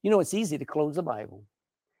 You know, it's easy to close the Bible.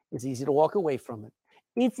 It's easy to walk away from it.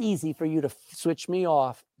 It's easy for you to switch me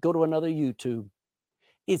off, go to another YouTube.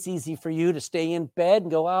 It's easy for you to stay in bed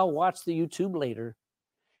and go, I'll watch the YouTube later.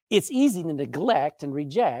 It's easy to neglect and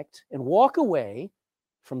reject and walk away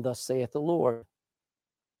from thus saith the Lord.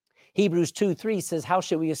 Hebrews 2:3 says, how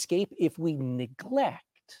shall we escape if we neglect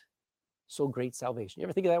so great salvation? You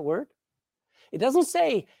ever think of that word? It doesn't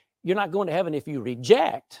say you're not going to heaven if you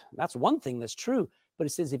reject. That's one thing that's true. But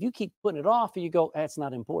it says if you keep putting it off and you go, that's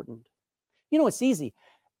not important. You know, it's easy.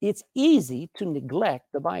 It's easy to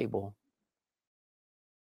neglect the Bible.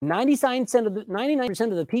 99%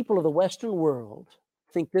 of the people of the Western world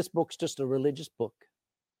think this book's just a religious book.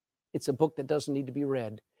 It's a book that doesn't need to be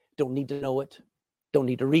read. Don't need to know it. Don't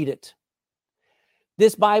need to read it.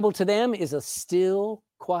 This Bible to them is a still,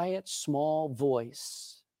 quiet, small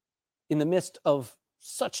voice in the midst of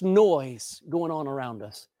such noise going on around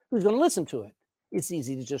us. Who's going to listen to it? It's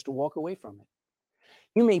easy to just walk away from it.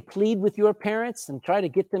 You may plead with your parents and try to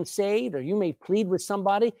get them saved, or you may plead with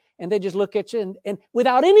somebody and they just look at you and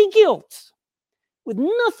without any guilt, with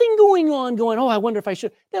nothing going on, going, oh, I wonder if I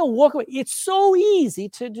should. They'll walk away. It's so easy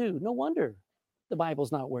to do. No wonder the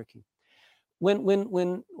Bible's not working.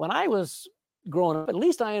 When I was growing up, at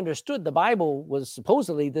least I understood the Bible was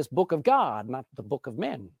supposedly this book of God, not the book of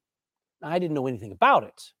men. I didn't know anything about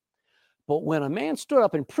it. But when a man stood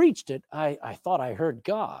up and preached it, I thought I heard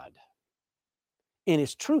God. And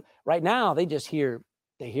it's true. Right now, they hear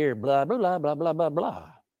blah, blah, blah, blah, blah, blah,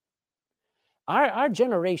 blah. Our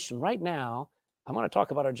generation right now, I'm going to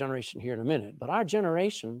talk about our generation here in a minute, but our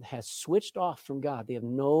generation has switched off from God. They have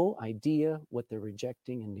no idea what they're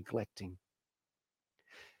rejecting and neglecting.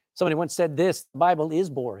 Somebody once said this, the Bible is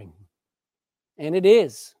boring. And it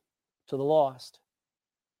is to the lost,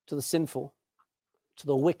 to the sinful, to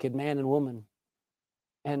the wicked man and woman.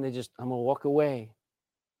 And I'm going to walk away.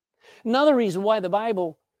 Another reason why the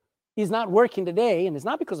Bible is not working today, and it's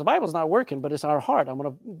not because the Bible's not working, but it's our heart. I'm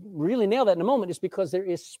going to really nail that in a moment. It's because there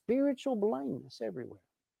is spiritual blindness everywhere.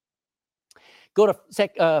 Go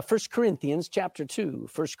to 1 Corinthians chapter 2.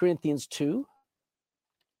 1 Corinthians 2.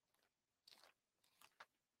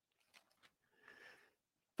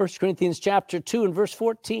 First Corinthians chapter 2 and verse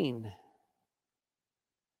 14.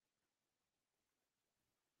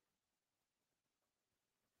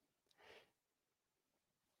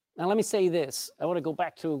 Now, let me say this. I want to go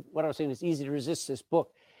back to what I was saying. It's easy to resist this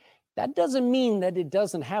book. That doesn't mean that it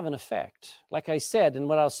doesn't have an effect. Like I said, and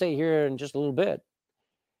what I'll say here in just a little bit,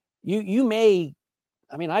 you may,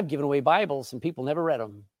 I've given away Bibles and people never read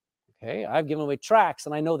them. Okay, I've given away tracts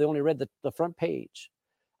and I know they only read the front page.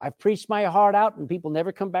 I've preached my heart out and people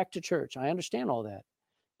never come back to church. I understand all that.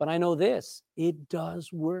 But I know this, it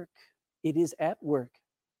does work. It is at work.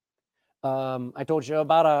 I told you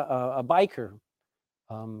about a biker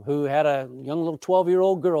who had a young little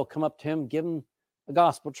 12-year-old girl come up to him, give him a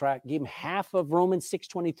gospel tract, give him half of Romans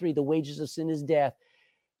 6:23, the wages of sin is death.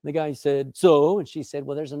 The guy said, so? And she said,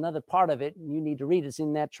 well, there's another part of it, and you need to read it. It's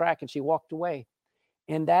in that tract. And she walked away.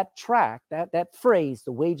 And that tract, that phrase,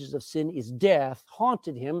 the wages of sin is death,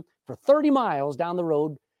 haunted him for 30 miles down the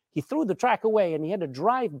road. He threw the tract away, and he had to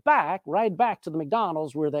ride back to the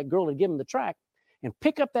McDonald's where that girl had given the tract and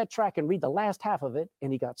pick up that tract and read the last half of it,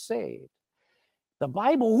 and he got saved. The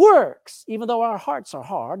Bible works, even though our hearts are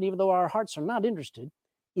hard, even though our hearts are not interested.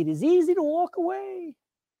 It is easy to walk away.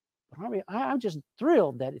 I'm just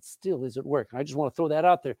thrilled that it still is at work. I just want to throw that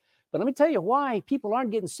out there. But let me tell you why people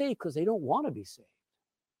aren't getting saved, because they don't want to be saved.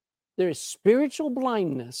 There is spiritual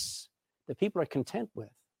blindness that people are content with.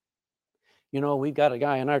 You know, we've got a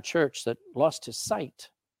guy in our church that lost his sight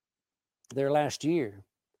there last year.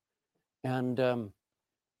 And,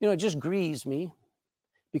 it just grieves me.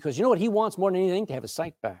 Because you know what he wants more than anything? To have his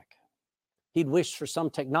sight back. He'd wish for some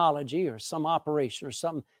technology or some operation or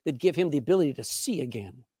something that'd give him the ability to see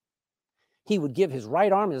again. He would give his right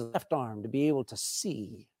arm, his left arm to be able to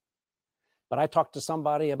see. But I talked to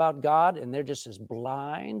somebody about God and they're just as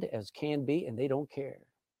blind as can be and they don't care.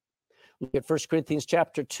 Look at 1 Corinthians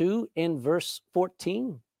chapter 2 and verse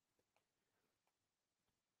 14.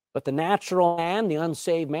 But the natural man, the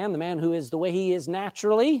unsaved man, the man who is the way he is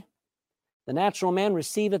naturally, the natural man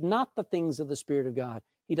receiveth not the things of the Spirit of God.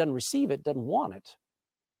 He doesn't receive it, doesn't want it.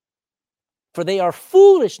 For they are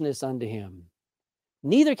foolishness unto him.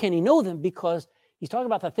 Neither can he know them, because he's talking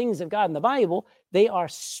about the things of God in the Bible. They are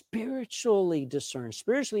spiritually discerned,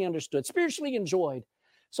 spiritually understood, spiritually enjoyed.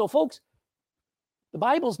 So folks, the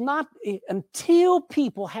Bible's not, until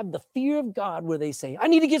people have the fear of God where they say, I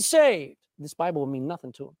need to get saved, this Bible will mean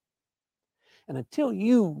nothing to them. And until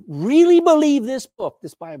you really believe this book,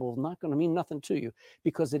 this Bible is not going to mean nothing to you,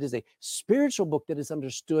 because it is a spiritual book that is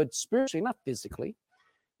understood spiritually, not physically.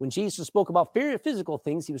 When Jesus spoke about physical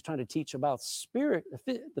things, he was trying to teach about spirit.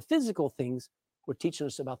 The physical things were teaching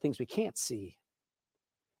us about things we can't see.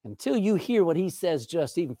 Until you hear what he says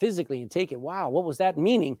just even physically and take it, wow, what was that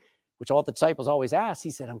meaning? Which all the disciples always ask. He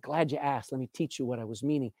said, I'm glad you asked. Let me teach you what I was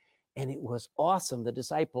meaning. And it was awesome. The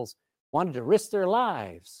disciples wanted to risk their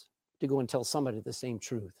lives to go and tell somebody the same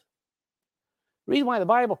truth. The reason why the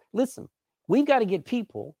Bible, listen, we've got to get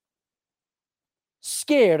people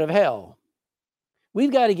scared of hell. We've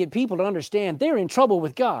got to get people to understand they're in trouble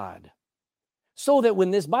with God, so that when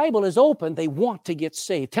this Bible is open, they want to get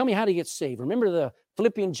saved. Tell me how to get saved. Remember the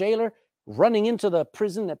Philippian jailer running into the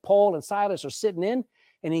prison that Paul and Silas are sitting in?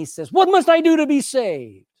 And he says, what must I do to be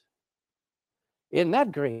saved? Isn't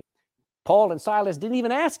that great? Paul and Silas didn't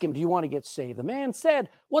even ask him, do you want to get saved? The man said,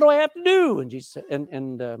 what do I have to do? And Jesus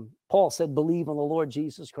Paul said, believe on the Lord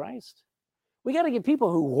Jesus Christ. We got to get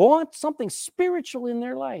people who want something spiritual in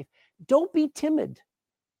their life. Don't be timid.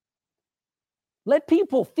 Let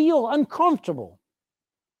people feel uncomfortable.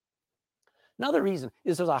 Another reason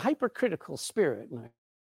is there's a hypercritical spirit.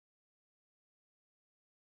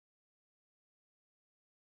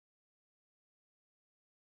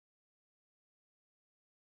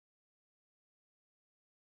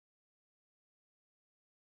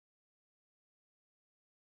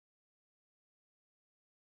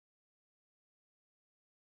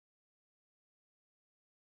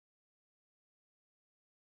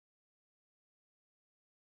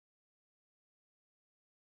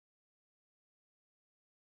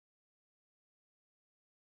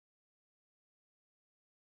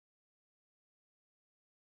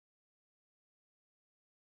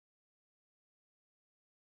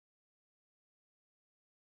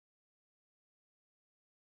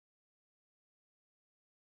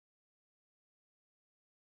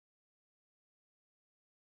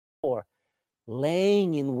 Or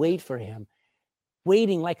laying in wait for him,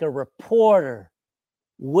 waiting like a reporter,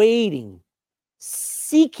 waiting,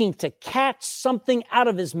 seeking to catch something out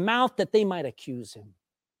of his mouth that they might accuse him.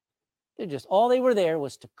 All they were there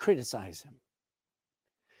was to criticize him.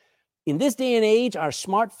 In this day and age, our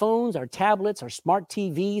smartphones, our tablets, our smart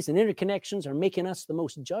TVs, and interconnections are making us the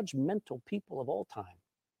most judgmental people of all time.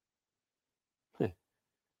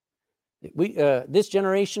 This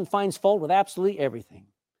generation finds fault with absolutely everything.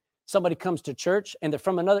 Somebody comes to church and they're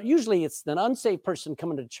from another, usually it's an unsaved person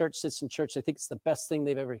coming to church, sits in church, they think it's the best thing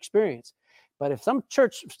they've ever experienced. But if some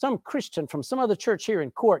Christian from some other church here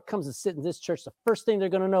in Court comes and sits in this church, the first thing they're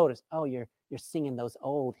going to notice, oh, you're singing those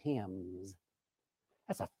old hymns.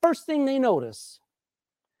 That's the first thing they notice.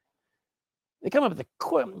 They come up with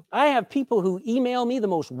I have people who email me the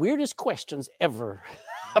most weirdest questions ever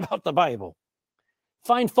about the Bible.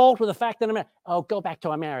 Find fault with the fact that go back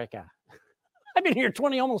to America. I've been here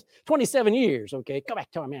almost 27 years, okay? Go back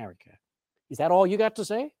to America. Is that all you got to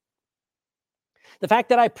say? The fact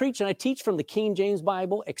that I preach and I teach from the King James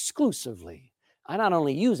Bible exclusively. I not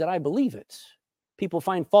only use it, I believe it. People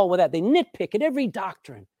find fault with that. They nitpick at every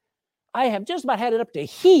doctrine. I have just about had it up to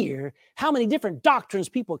here how many different doctrines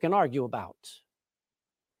people can argue about.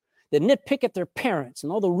 They nitpick at their parents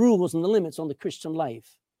and all the rules and the limits on the Christian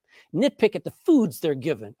life. Nitpick at the foods they're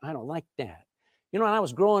given. I don't like that. You know, when I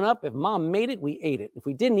was growing up, if mom made it, we ate it. If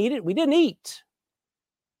we didn't eat it, we didn't eat.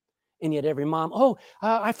 And yet every mom,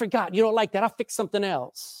 I forgot. You don't like that. I'll fix something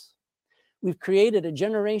else. We've created a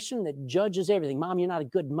generation that judges everything. Mom, you're not a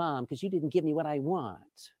good mom because you didn't give me what I want.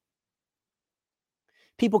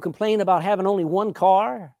 People complain about having only one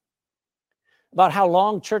car, about how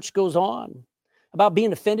long church goes on, about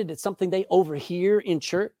being offended at something they overhear in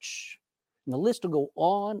church. And the list will go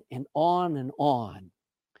on and on and on.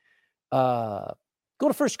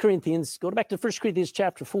 Go to 1 Corinthians. Go back to 1 Corinthians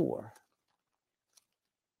chapter 4.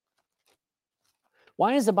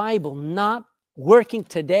 Why is the Bible not working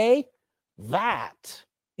today? That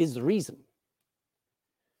is the reason.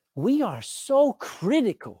 We are so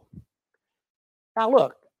critical. Now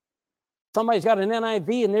look, somebody's got an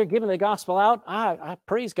NIV and they're giving the gospel out. I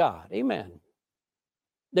praise God. Amen.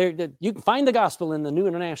 You can find the gospel in the New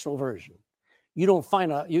International Version. You'll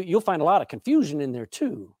find a lot of confusion in there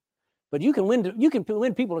too. But you can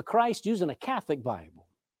win people to Christ using a Catholic Bible.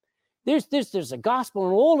 There's a gospel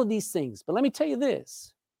in all of these things. But let me tell you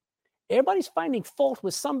this. Everybody's finding fault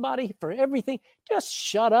with somebody for everything. Just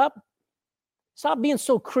shut up. Stop being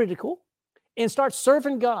so critical and start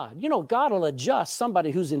serving God. You know, God will adjust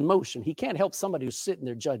somebody who's in motion. He can't help somebody who's sitting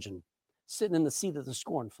there judging, sitting in the seat of the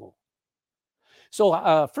scornful.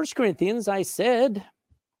 So 1 Corinthians, I said,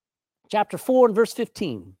 chapter 4 and verse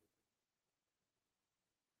 15.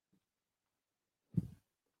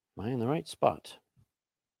 Am I in the right spot?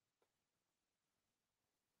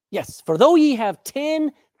 Yes, for though ye have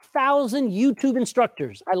 10 10,000 YouTube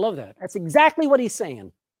instructors. I love that. That's exactly what he's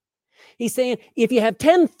saying. He's saying, if you have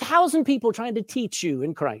 10,000 people trying to teach you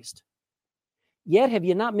in Christ, yet have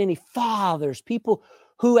you not many fathers, people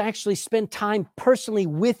who actually spend time personally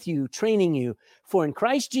with you, training you? For in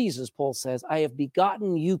Christ Jesus, Paul says, I have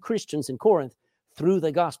begotten you Christians in Corinth through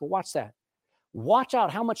the gospel. Watch that. Watch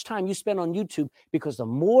out how much time you spend on YouTube, because the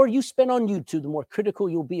more you spend on YouTube, the more critical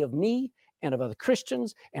you'll be of me and of other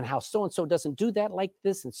Christians, and how so-and-so doesn't do that like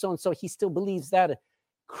this, and so-and-so, he still believes that.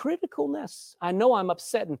 Criticalness. I know I'm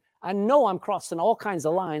upset, and I know I'm crossing all kinds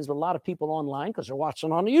of lines with a lot of people online because they're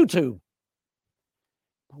watching on YouTube.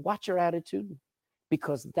 But watch your attitude,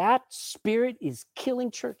 because that spirit is killing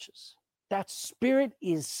churches. That spirit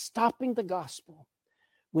is stopping the gospel.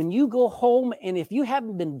 When you go home, and if you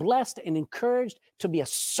haven't been blessed and encouraged to be a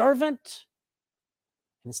servant,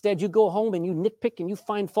 instead you go home and you nitpick and you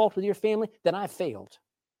find fault with your family, then I failed.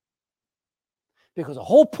 Because the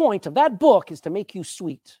whole point of that book is to make you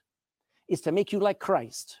sweet, is to make you like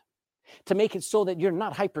Christ, to make it so that you're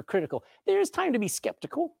not hypercritical. There's time to be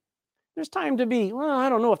skeptical. There's time to be, well, I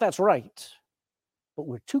don't know if that's right. But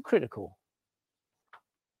we're too critical.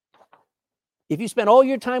 If you spend all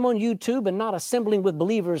your time on YouTube and not assembling with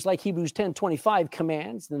believers like Hebrews 10:25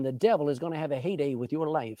 commands, then the devil is going to have a heyday with your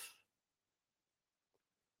life.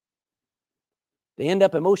 People end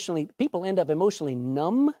up emotionally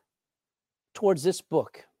numb towards this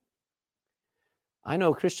book. I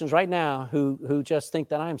know Christians right now who just think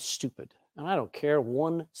that I'm stupid, and I don't care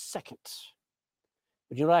 1 second.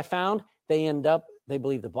 But you know what I found? They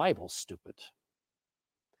believe the Bible's stupid.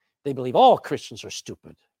 They believe all Christians are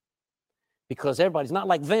stupid because everybody's not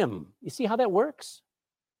like them. You see how that works?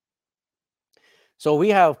 So we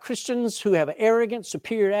have Christians who have an arrogant,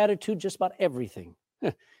 superior attitude just about everything.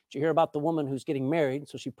 Did you hear about the woman who's getting married?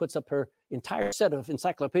 So she puts up her entire set of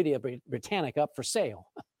Encyclopedia Britannica up for sale.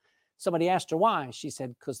 Somebody asked her why. She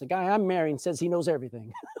said, because the guy I'm marrying says he knows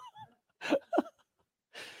everything.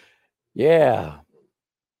 Yeah.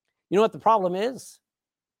 You know what the problem is?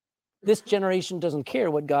 This generation doesn't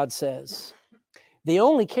care what God says. They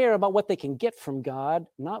only care about what they can get from God,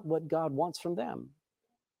 not what God wants from them.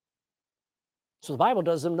 So the Bible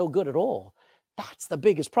does them no good at all. That's the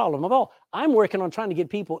biggest problem of all. I'm working on trying to get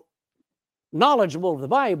people knowledgeable of the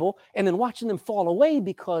Bible and then watching them fall away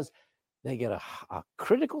because they get a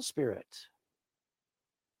critical spirit.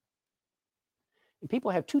 And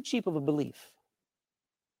people have too cheap of a belief.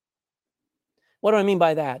 What do I mean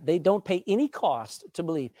by that? They don't pay any cost to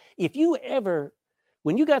believe. If you ever,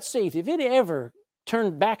 when you got saved, if it ever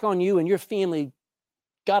turned back on you and your family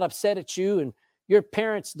got upset at you and your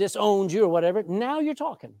parents disowned you or whatever, now you're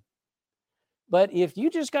talking. But if you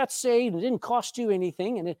just got saved and it didn't cost you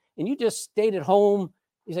anything and you just stayed at home,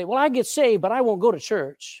 you say, well, I get saved, but I won't go to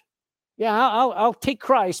church. Yeah, I'll take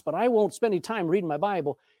Christ, but I won't spend any time reading my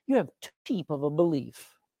Bible. You have too deep of a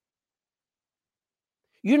belief.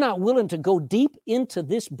 You're not willing to go deep into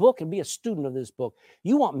this book and be a student of this book.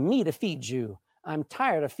 You want me to feed you. I'm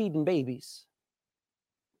tired of feeding babies.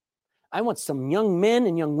 I want some young men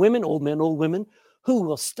and young women, old men, old women, who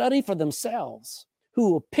will study for themselves,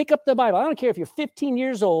 who will pick up the Bible. I don't care if you're 15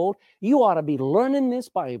 years old, you ought to be learning this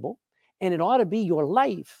Bible, and it ought to be your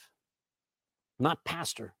life, not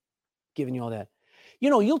pastor giving you all that.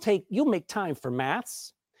 You know, you'll make time for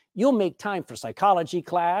maths. You'll make time for psychology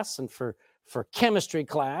class and for chemistry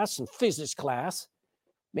class and physics class.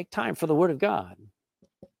 Make time for the Word of God.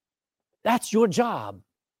 That's your job,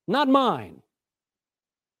 not mine.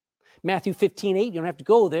 Matthew 15:8, you don't have to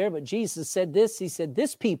go there, but Jesus said this. He said,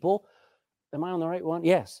 this people, am I on the right one?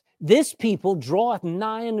 Yes. This people draweth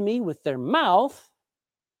nigh unto me with their mouth,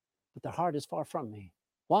 but their heart is far from me.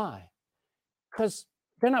 Why? Because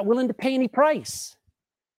they're not willing to pay any price.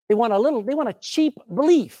 They want a cheap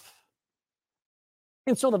belief.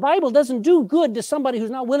 And so the Bible doesn't do good to somebody who's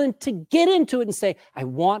not willing to get into it and say, I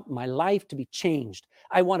want my life to be changed.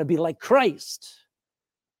 I want to be like Christ.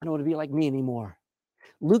 I don't want to be like me anymore.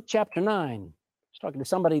 Luke chapter 9. I was talking to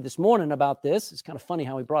somebody this morning about this. It's kind of funny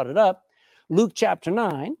how he brought it up. Luke chapter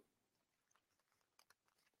 9.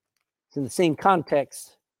 It's in the same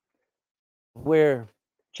context where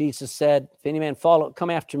Jesus said, if any man come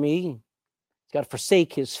after me, he's got to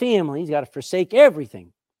forsake his family. He's got to forsake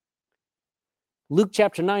everything. Luke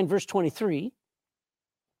chapter 9, verse 23.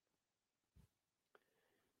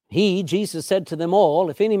 Jesus said to them all,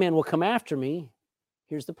 if any man will come after me,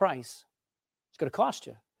 here's the price. It's going to cost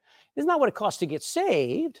you. This is not what it costs to get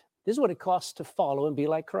saved. This is what it costs to follow and be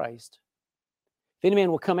like Christ. If any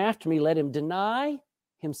man will come after me, let him deny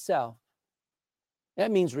himself.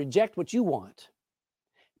 That means reject what you want.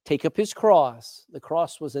 Take up his cross. The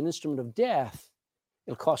cross was an instrument of death.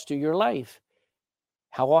 It'll cost you your life.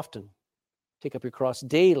 How often? Take up your cross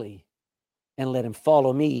daily and let him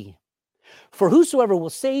follow me. For whosoever will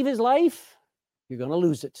save his life, you're going to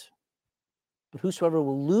lose it. But whosoever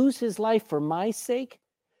will lose his life for my sake,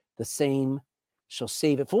 the same shall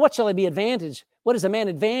save it. For what shall I be advantaged? What is a man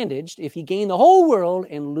advantaged if he gain the whole world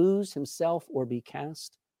and lose himself or be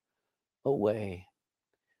cast away?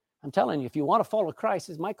 I'm telling you, if you want to follow Christ,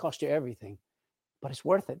 it might cost you everything. But it's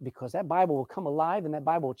worth it, because that Bible will come alive and that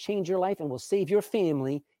Bible will change your life and will save your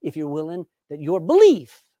family if you're willing, that your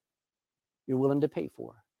belief you're willing to pay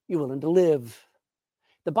for. You're willing to live.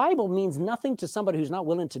 The Bible means nothing to somebody who's not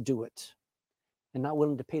willing to do it and not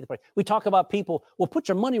willing to pay the price. We talk about people, well, put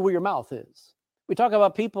your money where your mouth is. We talk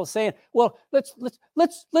about people saying, well, let's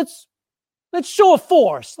show a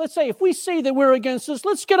force. Let's say, if we say that we're against this,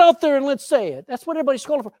 let's get out there and let's say it. That's what everybody's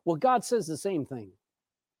calling for. Well, God says the same thing.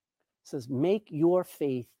 It says, make your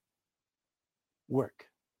faith work.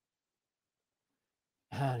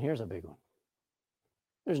 And here's a big one.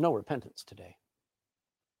 There's no repentance today.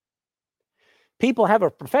 People have a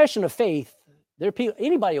profession of faith.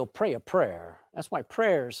 Anybody will pray a prayer. That's why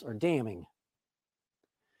prayers are damning.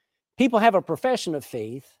 People have a profession of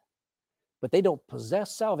faith, but they don't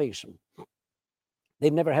possess salvation.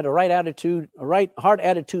 They've never had a right attitude, a right heart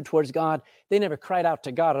attitude towards God. They never cried out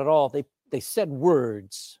to God at all. They said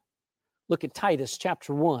words. Look at Titus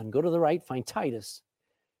chapter 1. Go to the right, find Titus.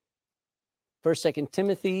 1st, 2nd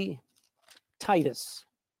Timothy, Titus.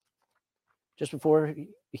 Just before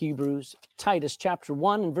Hebrews, Titus chapter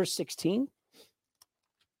 1 and verse 16.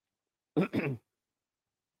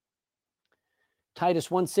 Titus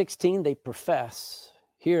 1:16, they profess.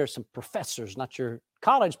 Here are some professors, not your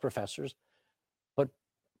college professors, but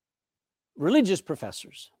religious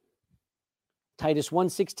professors. Titus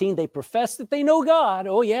 1:16, they profess that they know God.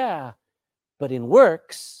 Oh yeah. But in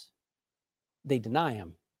works, they deny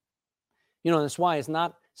him. You know, that's why it's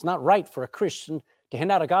not right for a Christian to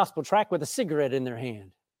hand out a gospel tract with a cigarette in their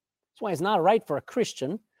hand. That's why it's not right for a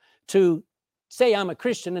Christian to say, I'm a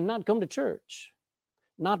Christian, and not come to church,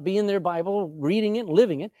 not be in their Bible, reading it,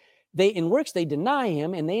 living it. In works, they deny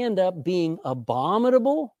him, and they end up being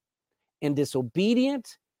abominable and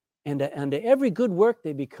disobedient, and unto every good work,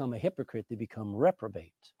 they become a hypocrite. They become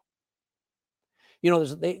reprobate. You know,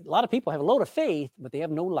 a lot of people have a load of faith, but they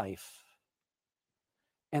have no life.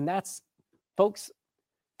 And folks,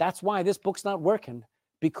 that's why this book's not working,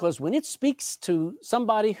 because when it speaks to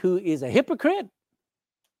somebody who is a hypocrite,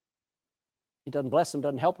 it doesn't bless them,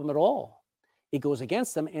 doesn't help them at all. It goes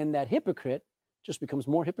against them, and that hypocrite just becomes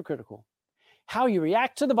more hypocritical. How you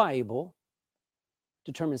react to the Bible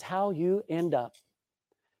determines how you end up.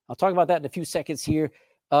 I'll talk about that in a few seconds here.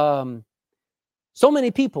 So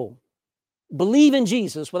many people believe in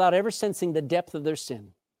Jesus without ever sensing the depth of their sin.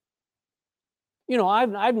 You know,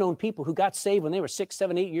 I've known people who got saved when they were 6,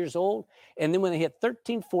 7, 8 years old, and then when they hit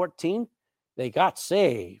 13, 14, they got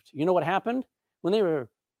saved. You know what happened? When they were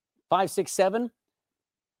 5, 6, 7,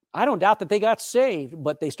 I don't doubt that they got saved,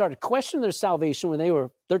 but they started questioning their salvation when they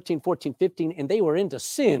were 13, 14, 15, and they were into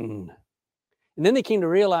sin. And then they came to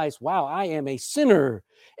realize, wow, I am a sinner.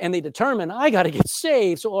 And they determined, I got to get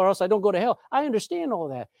saved, or else I don't go to hell. I understand all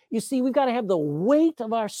that. You see, we've got to have the weight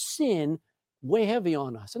of our sin way heavy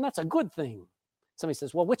on us, and that's a good thing. Somebody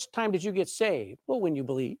says, well, which time did you get saved? Well, when you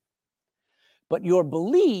believe. But your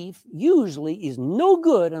belief usually is no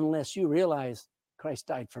good unless you realize Christ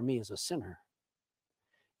died for me as a sinner.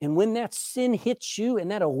 And when that sin hits you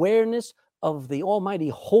and that awareness of the almighty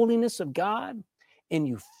holiness of God, and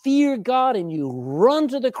you fear God and you run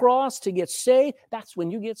to the cross to get saved, that's when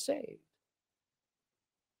you get saved.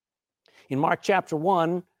 In Mark chapter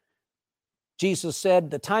 1, Jesus said,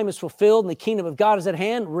 the time is fulfilled and the kingdom of God is at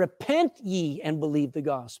hand. Repent ye and believe the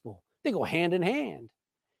gospel. They go hand in hand.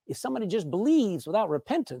 If somebody just believes without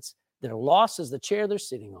repentance, they're lost as the chair they're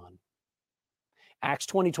sitting on. Acts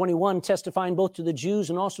 20:21, testifying both to the Jews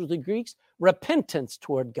and also to the Greeks, repentance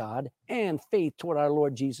toward God and faith toward our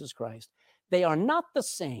Lord Jesus Christ. They are not the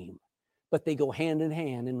same, but they go hand in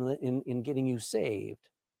hand in getting you saved.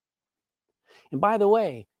 And by the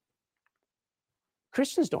way,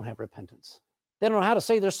 Christians don't have repentance. They don't know how to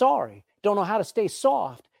say they're sorry, don't know how to stay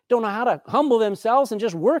soft, don't know how to humble themselves and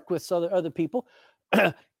just work with other people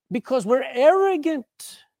because we're arrogant.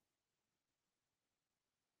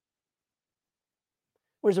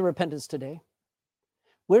 Where's the repentance today?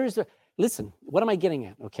 Listen, what am I getting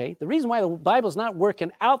at, okay? The reason why the Bible's not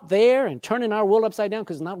working out there and turning our world upside down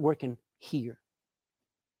because it's not working here.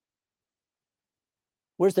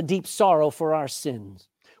 Where's the deep sorrow for our sins?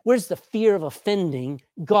 Where's the fear of offending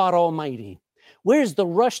God Almighty? Where's the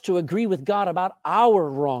rush to agree with God about our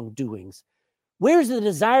wrongdoings? Where's the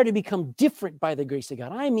desire to become different by the grace of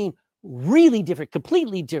God? I mean, really different,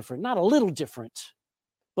 completely different, not a little different,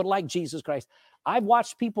 but like Jesus Christ. I've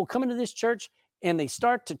watched people come into this church and they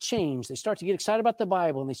start to change. They start to get excited about the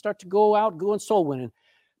Bible and they start to go and soul winning,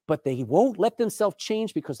 but they won't let themselves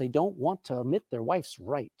change because they don't want to admit their wife's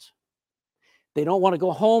right. They don't want to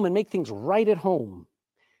go home and make things right at home.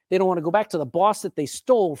 They don't want to go back to the boss that they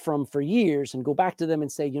stole from for years and go back to them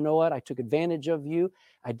and say, you know what, I took advantage of you.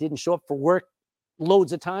 I didn't show up for work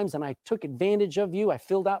loads of times and I took advantage of you. I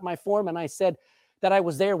filled out my form and I said that I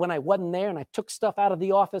was there when I wasn't there and I took stuff out of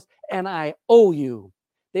the office and I owe you.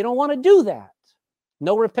 They don't want to do that.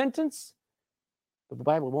 No repentance, but the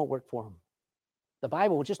Bible won't work for them. The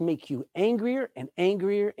Bible will just make you angrier and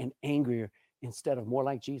angrier and angrier instead of more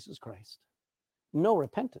like Jesus Christ. No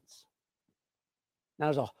repentance. Now,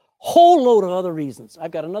 there's a whole load of other reasons.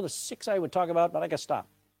 I've got another 6 I would talk about, but I got to stop.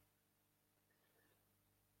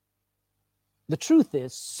 The truth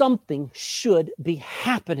is, something should be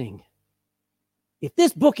happening. If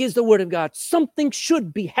this book is the Word of God, something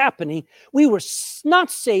should be happening. We were not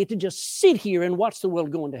saved to just sit here and watch the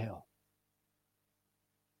world go into hell.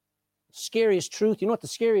 Scariest truth, you know what the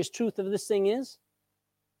scariest truth of this thing is?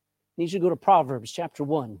 I need you to go to Proverbs chapter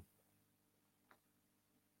 1.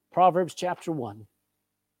 Proverbs chapter 1.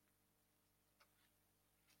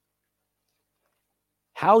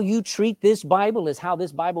 How you treat this Bible is how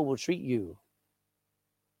this Bible will treat you.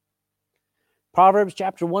 Proverbs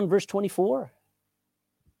chapter 1, verse 24.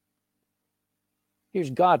 Here's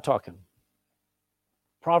God talking.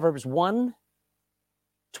 Proverbs 1,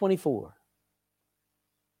 24.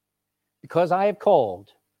 Because I have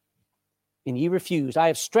called, and ye refused. I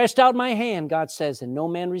have stretched out my hand, God says, and no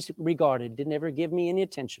man regarded, didn't ever give me any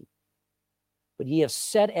attention. But ye have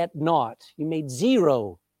set at naught. You made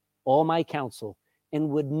zero all my counsel, and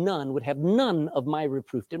would have none of my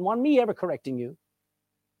reproof. Didn't want me ever correcting you.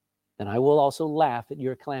 Then I will also laugh at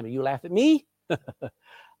your calamity. You laugh at me?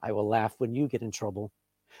 I will laugh when you get in trouble.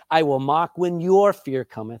 I will mock when your fear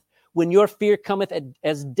cometh. When your fear cometh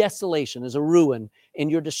as desolation, as a ruin, and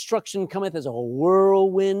your destruction cometh as a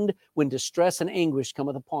whirlwind, when distress and anguish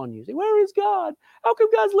cometh upon you. Say, where is God? How come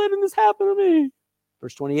God's letting this happen to me?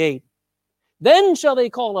 Verse 28. Then shall they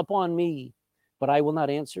call upon me, but I will not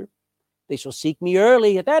answer. They shall seek me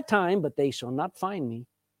early at that time, but they shall not find me,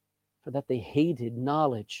 for that they hated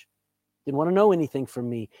knowledge, didn't want to know anything from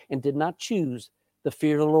me, and did not choose the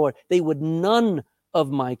fear of the Lord. They would none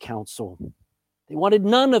of my counsel. They wanted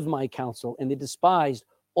none of my counsel, and they despised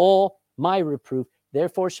all my reproof.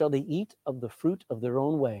 Therefore shall they eat of the fruit of their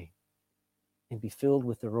own way and be filled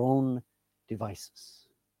with their own devices.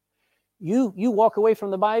 You walk away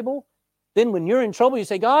from the Bible, then when you're in trouble, you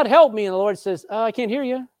say, God, help me. And the Lord says, I can't hear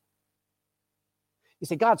you. You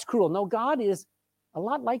say, God's cruel. No, God is a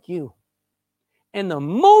lot like you. And the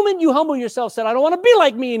moment you humble yourself, said, I don't want to be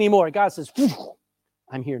like me anymore, God says,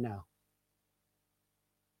 I'm here now.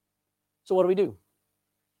 So what do?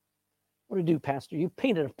 What do we do, Pastor? You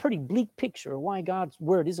painted a pretty bleak picture of why God's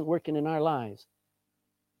word isn't working in our lives.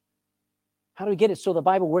 How do we get it so the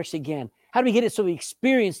Bible works again? How do we get it so we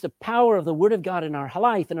experience the power of the word of God in our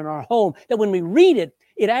life and in our home, that when we read it,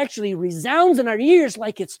 it actually resounds in our ears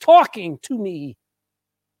like it's talking to me?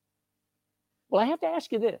 Well, I have to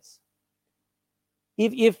ask you this.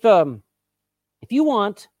 If you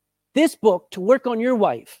want this book to work on your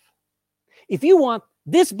wife, if you want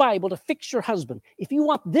this Bible to fix your husband, if you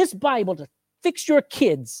want this Bible to fix your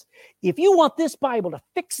kids, if you want this Bible to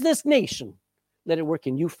fix this nation, let it work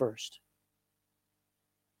in you first.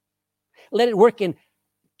 Let it work in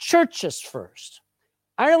churches first.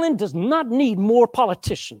 Ireland does not need more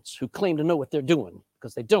politicians who claim to know what they're doing,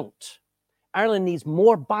 because they don't. Ireland needs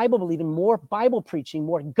more Bible-believing, more Bible preaching,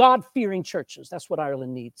 more God-fearing churches. That's what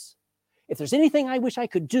Ireland needs. If there's anything I wish I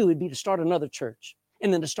could do, it'd be to start another church,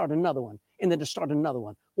 and then to start another one, and then to start another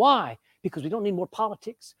one. Why? Because we don't need more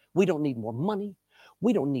politics. We don't need more money.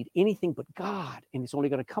 We don't need anything but God, and it's only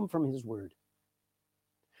going to come from His word.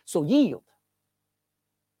 So yield.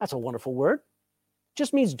 That's a wonderful word.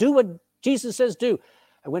 Just means do what Jesus says do.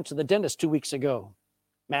 I went to the dentist 2 weeks ago.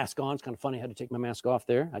 Mask on. It's kind of funny. I had to take my mask off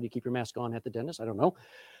there. How do you keep your mask on at the dentist? I don't know.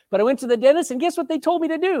 But I went to the dentist, and guess what they told me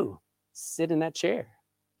to do? Sit in that chair.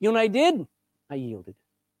 You know what I did? I yielded.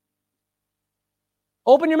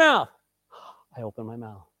 Open your mouth. I opened my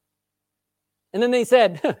mouth. And then they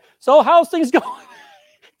said, so how's things going?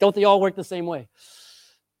 Don't they all work the same way?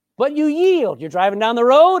 But you yield. You're driving down the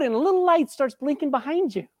road, and a little light starts blinking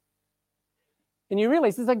behind you. And you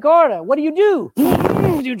realize, it's a Garda. What do?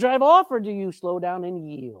 Do you drive off, or do you slow down and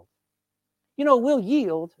yield? You know, we'll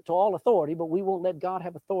yield to all authority, but we won't let God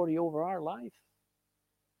have authority over our life.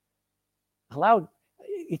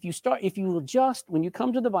 if you will just, when you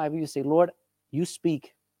come to the Bible, you say, Lord, you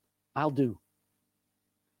speak, I'll do.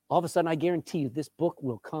 All of a sudden, I guarantee you, this book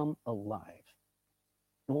will come alive.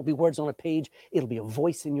 It won't be words on a page. It'll be a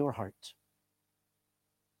voice in your heart.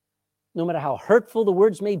 No matter how hurtful the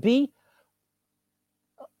words may be,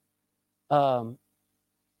 no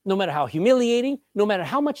matter how humiliating, no matter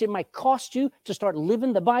how much it might cost you to start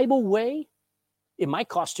living the Bible way, it might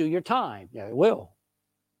cost you your time. Yeah, it will.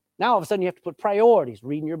 Now, all of a sudden, you have to put priorities,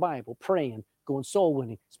 reading your Bible, praying, going soul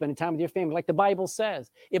winning, spending time with your family, like the Bible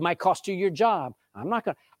says. It might cost you your job.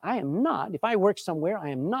 If I work somewhere, I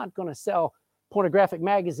am not going to sell pornographic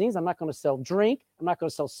magazines. I'm not going to sell drink. I'm not going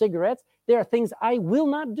to sell cigarettes. There are things I will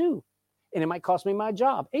not do. And it might cost me my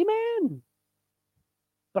job. Amen.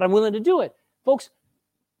 But I'm willing to do it. Folks,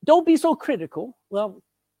 don't be so critical. Well,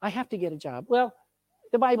 I have to get a job. Well,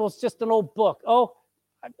 the Bible is just an old book. Oh,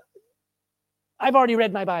 I've already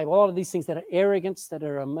read my Bible. All of these things that are arrogance, that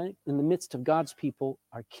are in the midst of God's people,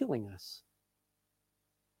 are killing us.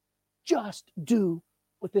 Just do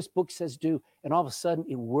what this book says do. And all of a sudden,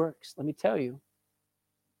 it works. Let me tell you,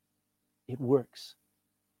 it works.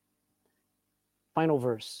 Final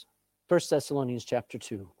verse, 1 Thessalonians chapter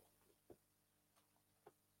 2.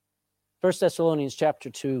 1 Thessalonians chapter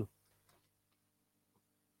 2,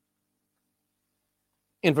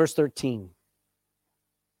 in verse 13.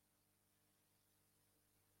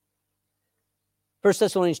 1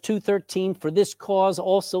 Thessalonians 2:13, for this cause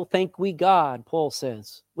also thank we God, Paul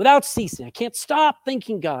says, without ceasing. I can't stop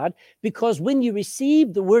thanking God, because when you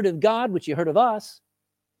received the word of God, which you heard of us,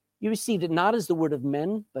 you received it not as the word of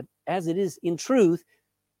men, but as it is in truth,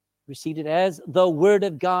 received it as the word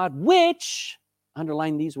of God, which,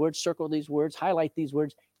 underline these words, circle these words, highlight these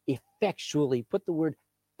words, effectually, put the word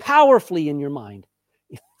powerfully in your mind,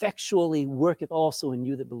 effectually worketh also in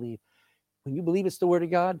you that believe. When you believe it's the word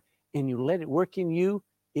of God, and you let it work in you,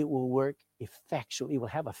 it will work effectually. It will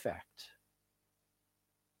have effect.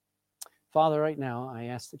 Father, right now, I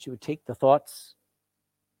ask that you would take the thoughts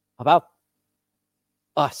about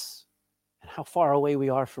us and how far away we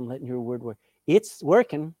are from letting your word work. It's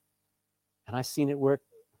working, and I've seen it work,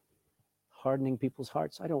 hardening people's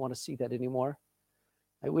hearts. I don't want to see that anymore.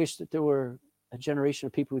 I wish that there were a generation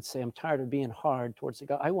of people who would say, I'm tired of being hard towards the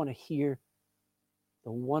God. I want to hear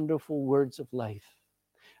the wonderful words of life.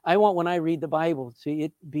 I want, when I read the Bible, to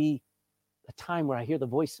it be a time where I hear the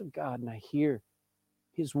voice of God, and I hear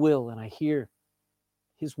his will, and I hear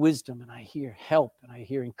his wisdom, and I hear help, and I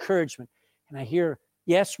hear encouragement, and I hear,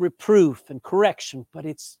 yes, reproof and correction, but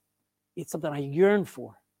it's something I yearn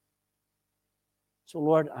for. So,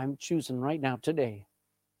 Lord, I'm choosing right now, today.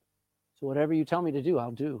 So whatever you tell me to do,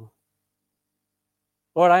 I'll do.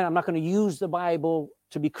 Lord, I'm not going to use the Bible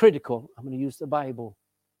to be critical. I'm going to use the Bible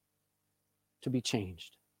to be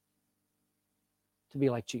changed, to be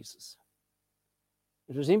like Jesus.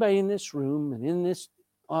 If there's anybody in this room and in this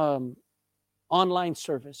online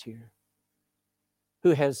service here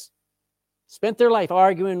who has spent their life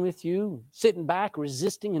arguing with you, sitting back,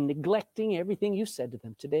 resisting and neglecting everything you said to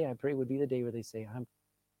them, today I pray would be the day where they say, I'm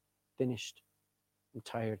finished. I'm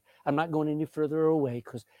tired. I'm not going any further away,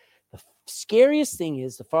 because the scariest thing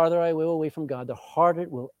is the farther I go away from God, the harder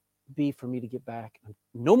it will be for me to get back.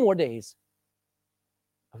 No more days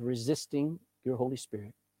of resisting your Holy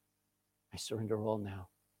Spirit. I surrender all now.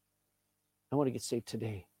 I want to get saved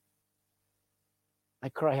today. I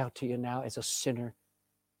cry out to you now as a sinner.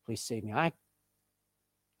 Please save me. I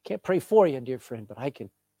can't pray for you, dear friend, but I can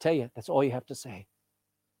tell you that's all you have to say.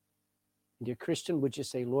 And dear Christian, would you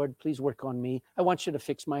say, Lord, please work on me. I want you to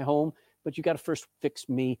fix my home, but you got to first fix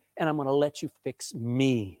me, and I'm going to let you fix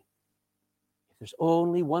me. If there's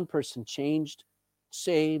only one person changed,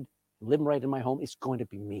 saved, living right in my home, it's going to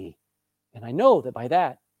be me. And I know that by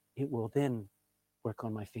that, it will then work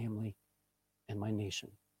on my family and my nation.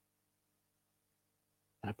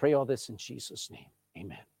 And I pray all this in Jesus' name.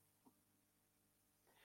 Amen.